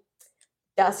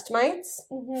 Dust mites,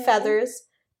 feathers,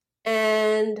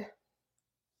 and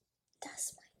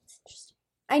Dust mites. Interesting.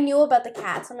 I knew about the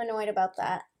cats. I'm annoyed about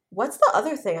that. what's the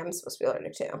other thing I'm supposed to be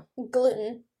allergic to?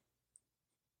 Gluten.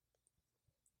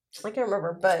 I can't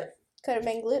remember, but Could have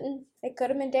been gluten. It could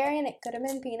have been dairy, and it could have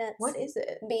been peanuts. what is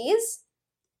it? Bees?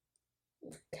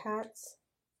 Cats.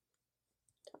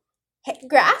 Hey,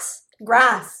 grass?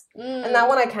 Grass. Mm. And that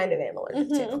one I kind of am allergic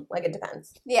to. Like, it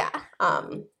depends. Yeah.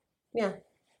 Yeah.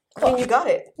 I mean, you got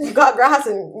it. You got grass,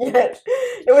 and yet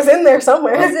it was in there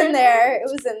somewhere. It was in there. It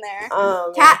was in there.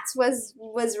 Cats was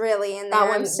really in there. That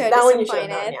one, I'm so that disappointed. one you should have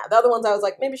known. Yeah, the other ones I was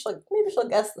like, maybe she'll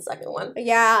guess the second one.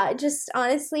 Yeah, just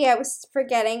honestly, I was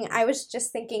forgetting. I was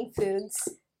just thinking foods.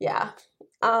 Yeah.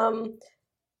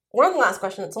 We're on the last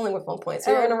question. It's only with 1 point,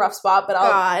 so you're in a rough spot. But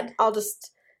I'll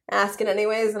just ask it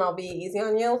anyways, and I'll be easy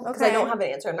on you because I don't have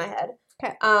an answer in my head.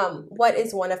 Okay. What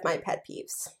is one of my pet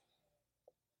peeves?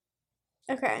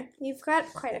 Okay, you've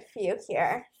got quite a few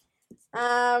here.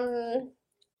 That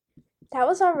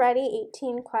was already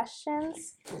 18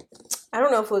 questions. I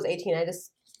don't know if it was 18. I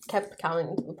just kept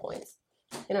counting the points.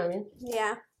 You know what I mean?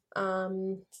 Yeah.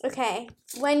 Okay.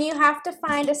 When you have to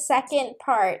find a second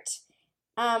part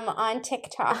on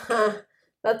TikTok.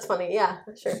 That's funny. Yeah,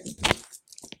 sure.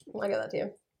 I'll get that to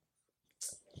you.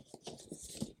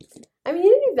 I mean, you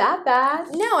didn't do that bad.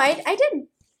 No, I did.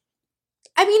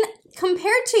 I mean,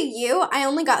 compared to you, I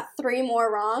only got 3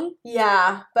 more wrong.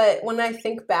 Yeah, but when I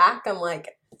think back, I'm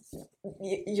like,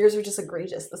 yours are just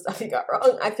egregious, the stuff you got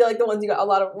wrong. I feel like a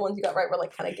lot of the ones you got right were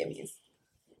like kind of gimmies.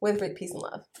 Win for peace and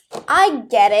love. I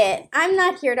get it. I'm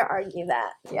not here to argue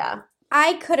that. Yeah.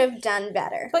 I could have done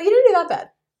better. But you didn't do that bad.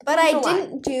 But I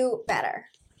didn't do better.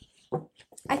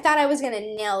 I thought I was going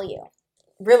to nail you.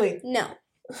 Really? No.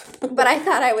 But I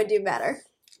thought I would do better.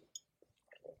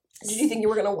 Did you think you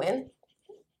were going to win?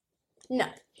 No.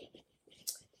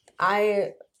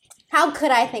 I How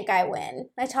could I think I win?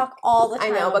 I talk all the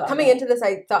time. I know, but about coming it. into this,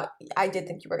 I did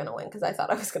think you were gonna win because I thought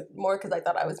I was gonna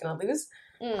lose.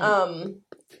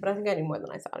 But I think I knew more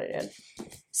than I thought I did.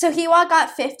 So Hewot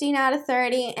got 15 out of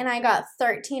 30, and I got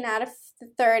 13 out of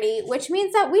 30, which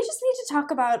means that we just need to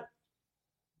talk about.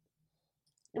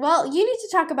 Well, you need to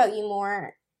talk about you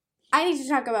more. I need to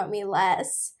talk about me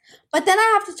less. But then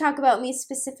I have to talk about me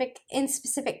in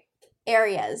specific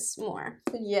areas more.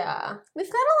 Yeah.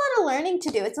 We've got a lot of learning to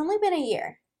do. It's only been a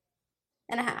year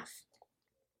and a half.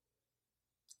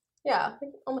 Yeah,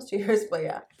 almost 2 years, but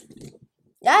yeah.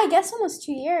 Yeah, I guess almost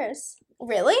 2 years.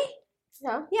 Really?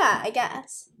 Yeah. Yeah, I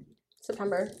guess.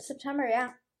 September,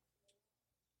 yeah.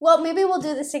 Well, maybe we'll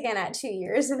do this again at 2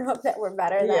 years and hope that we're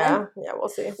better then. Yeah, we'll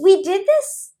see. We did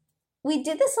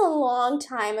this a long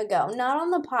time ago, not on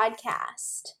the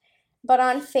podcast, but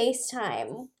on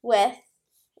FaceTime with.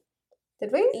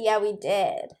 Did we? Yeah, we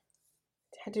did.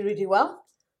 Did we do well?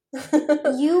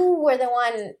 You were the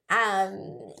one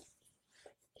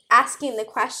asking the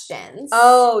questions.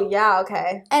 Oh, yeah,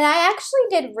 okay. And I actually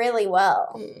did really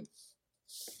well.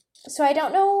 So I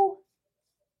don't know.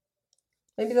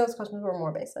 Maybe those questions were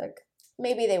more basic.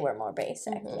 Maybe they were more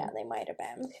basic. Yeah, they might have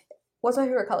been. What's my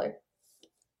favorite color?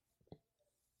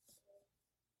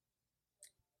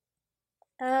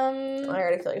 I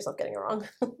already feel yourself getting it wrong.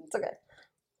 It's okay.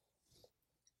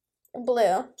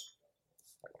 Blue.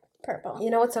 Purple. You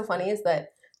know what's so funny is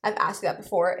that I've asked you that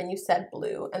before, and you said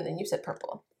blue, and then you said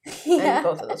purple. Yeah. And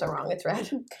both of those are wrong. It's red.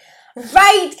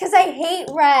 Right, because I hate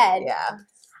red. Yeah.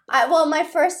 Well, my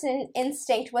first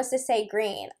instinct was to say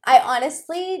green. I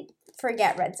honestly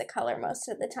forget red's a color most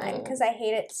of the time because I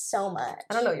hate it so much.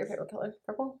 I don't know your favorite color.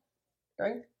 Purple?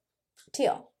 Green?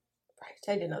 Teal. Right,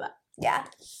 I did know that. Yeah.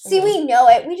 See, we know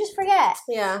it. We just forget.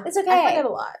 Yeah. It's okay. I forget a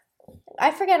lot.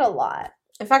 I forget a lot.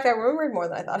 In fact, I remembered more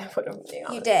than I thought I would have.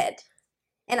 You did.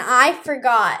 And I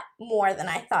forgot more than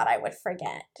I thought I would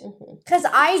forget. Because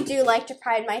I do like to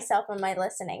pride myself on my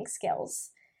listening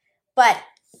skills. But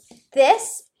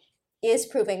this is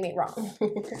proving me wrong.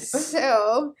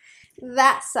 So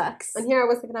that sucks. And here I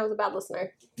was thinking I was a bad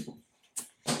listener.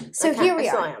 So here we I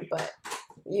still are. am, but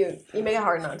you make it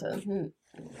hard not to.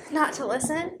 Not to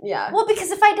listen? Yeah. Well,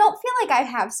 because if I don't feel like I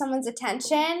have someone's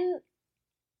attention,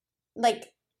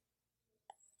 like,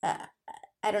 I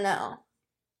don't know.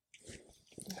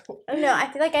 No, I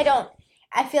feel like I don't.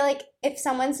 I feel like if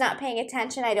someone's not paying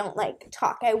attention, I don't, like,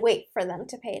 talk. I wait for them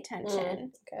to pay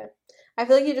attention. Okay. I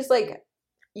feel like you just, like,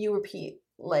 you repeat.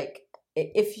 Like,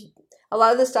 if a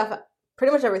lot of the stuff,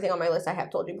 pretty much everything on my list I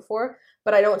have told you before,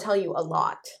 but I don't tell you a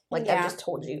lot. Like, I've just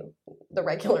told you the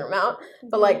regular amount.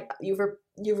 But, like, you've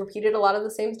repeated a lot of the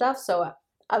same stuff, so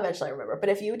eventually I remember. But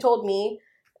if you told me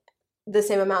the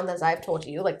same amount as I've told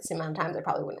you, like, the same amount of times, I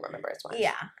probably wouldn't remember as much.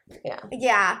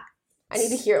 Yeah. I need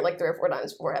to hear it, like, 3 or 4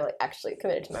 times before I, like, actually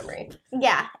commit it to memory.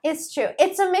 Yeah, it's true.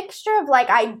 It's a mixture of, like,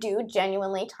 I do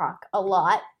genuinely talk a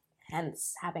lot,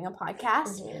 hence having a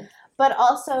podcast. But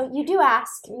also, you do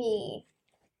ask me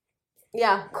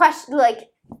question, like,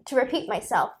 to repeat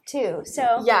myself, too.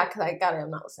 So yeah, because I got it.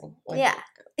 I'm not listening. Like,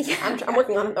 I'm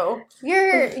working on it, though.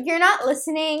 You're not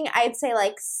listening, I'd say,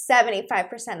 like,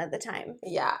 75% of the time.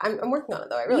 Yeah, I'm working on it,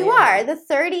 though. I really You am. are. The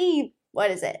 30,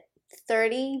 what is it?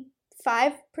 35%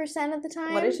 of the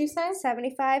time? What did you say?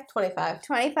 75? 25.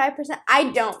 25%.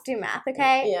 I don't do math,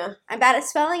 okay? Yeah. I'm bad at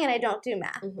spelling and I don't do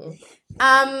math.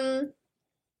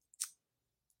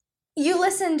 You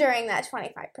listen during that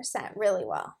 25% really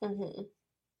well.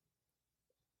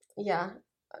 Yeah.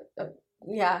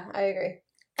 Yeah, I agree.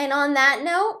 And on that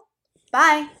note,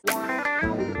 bye.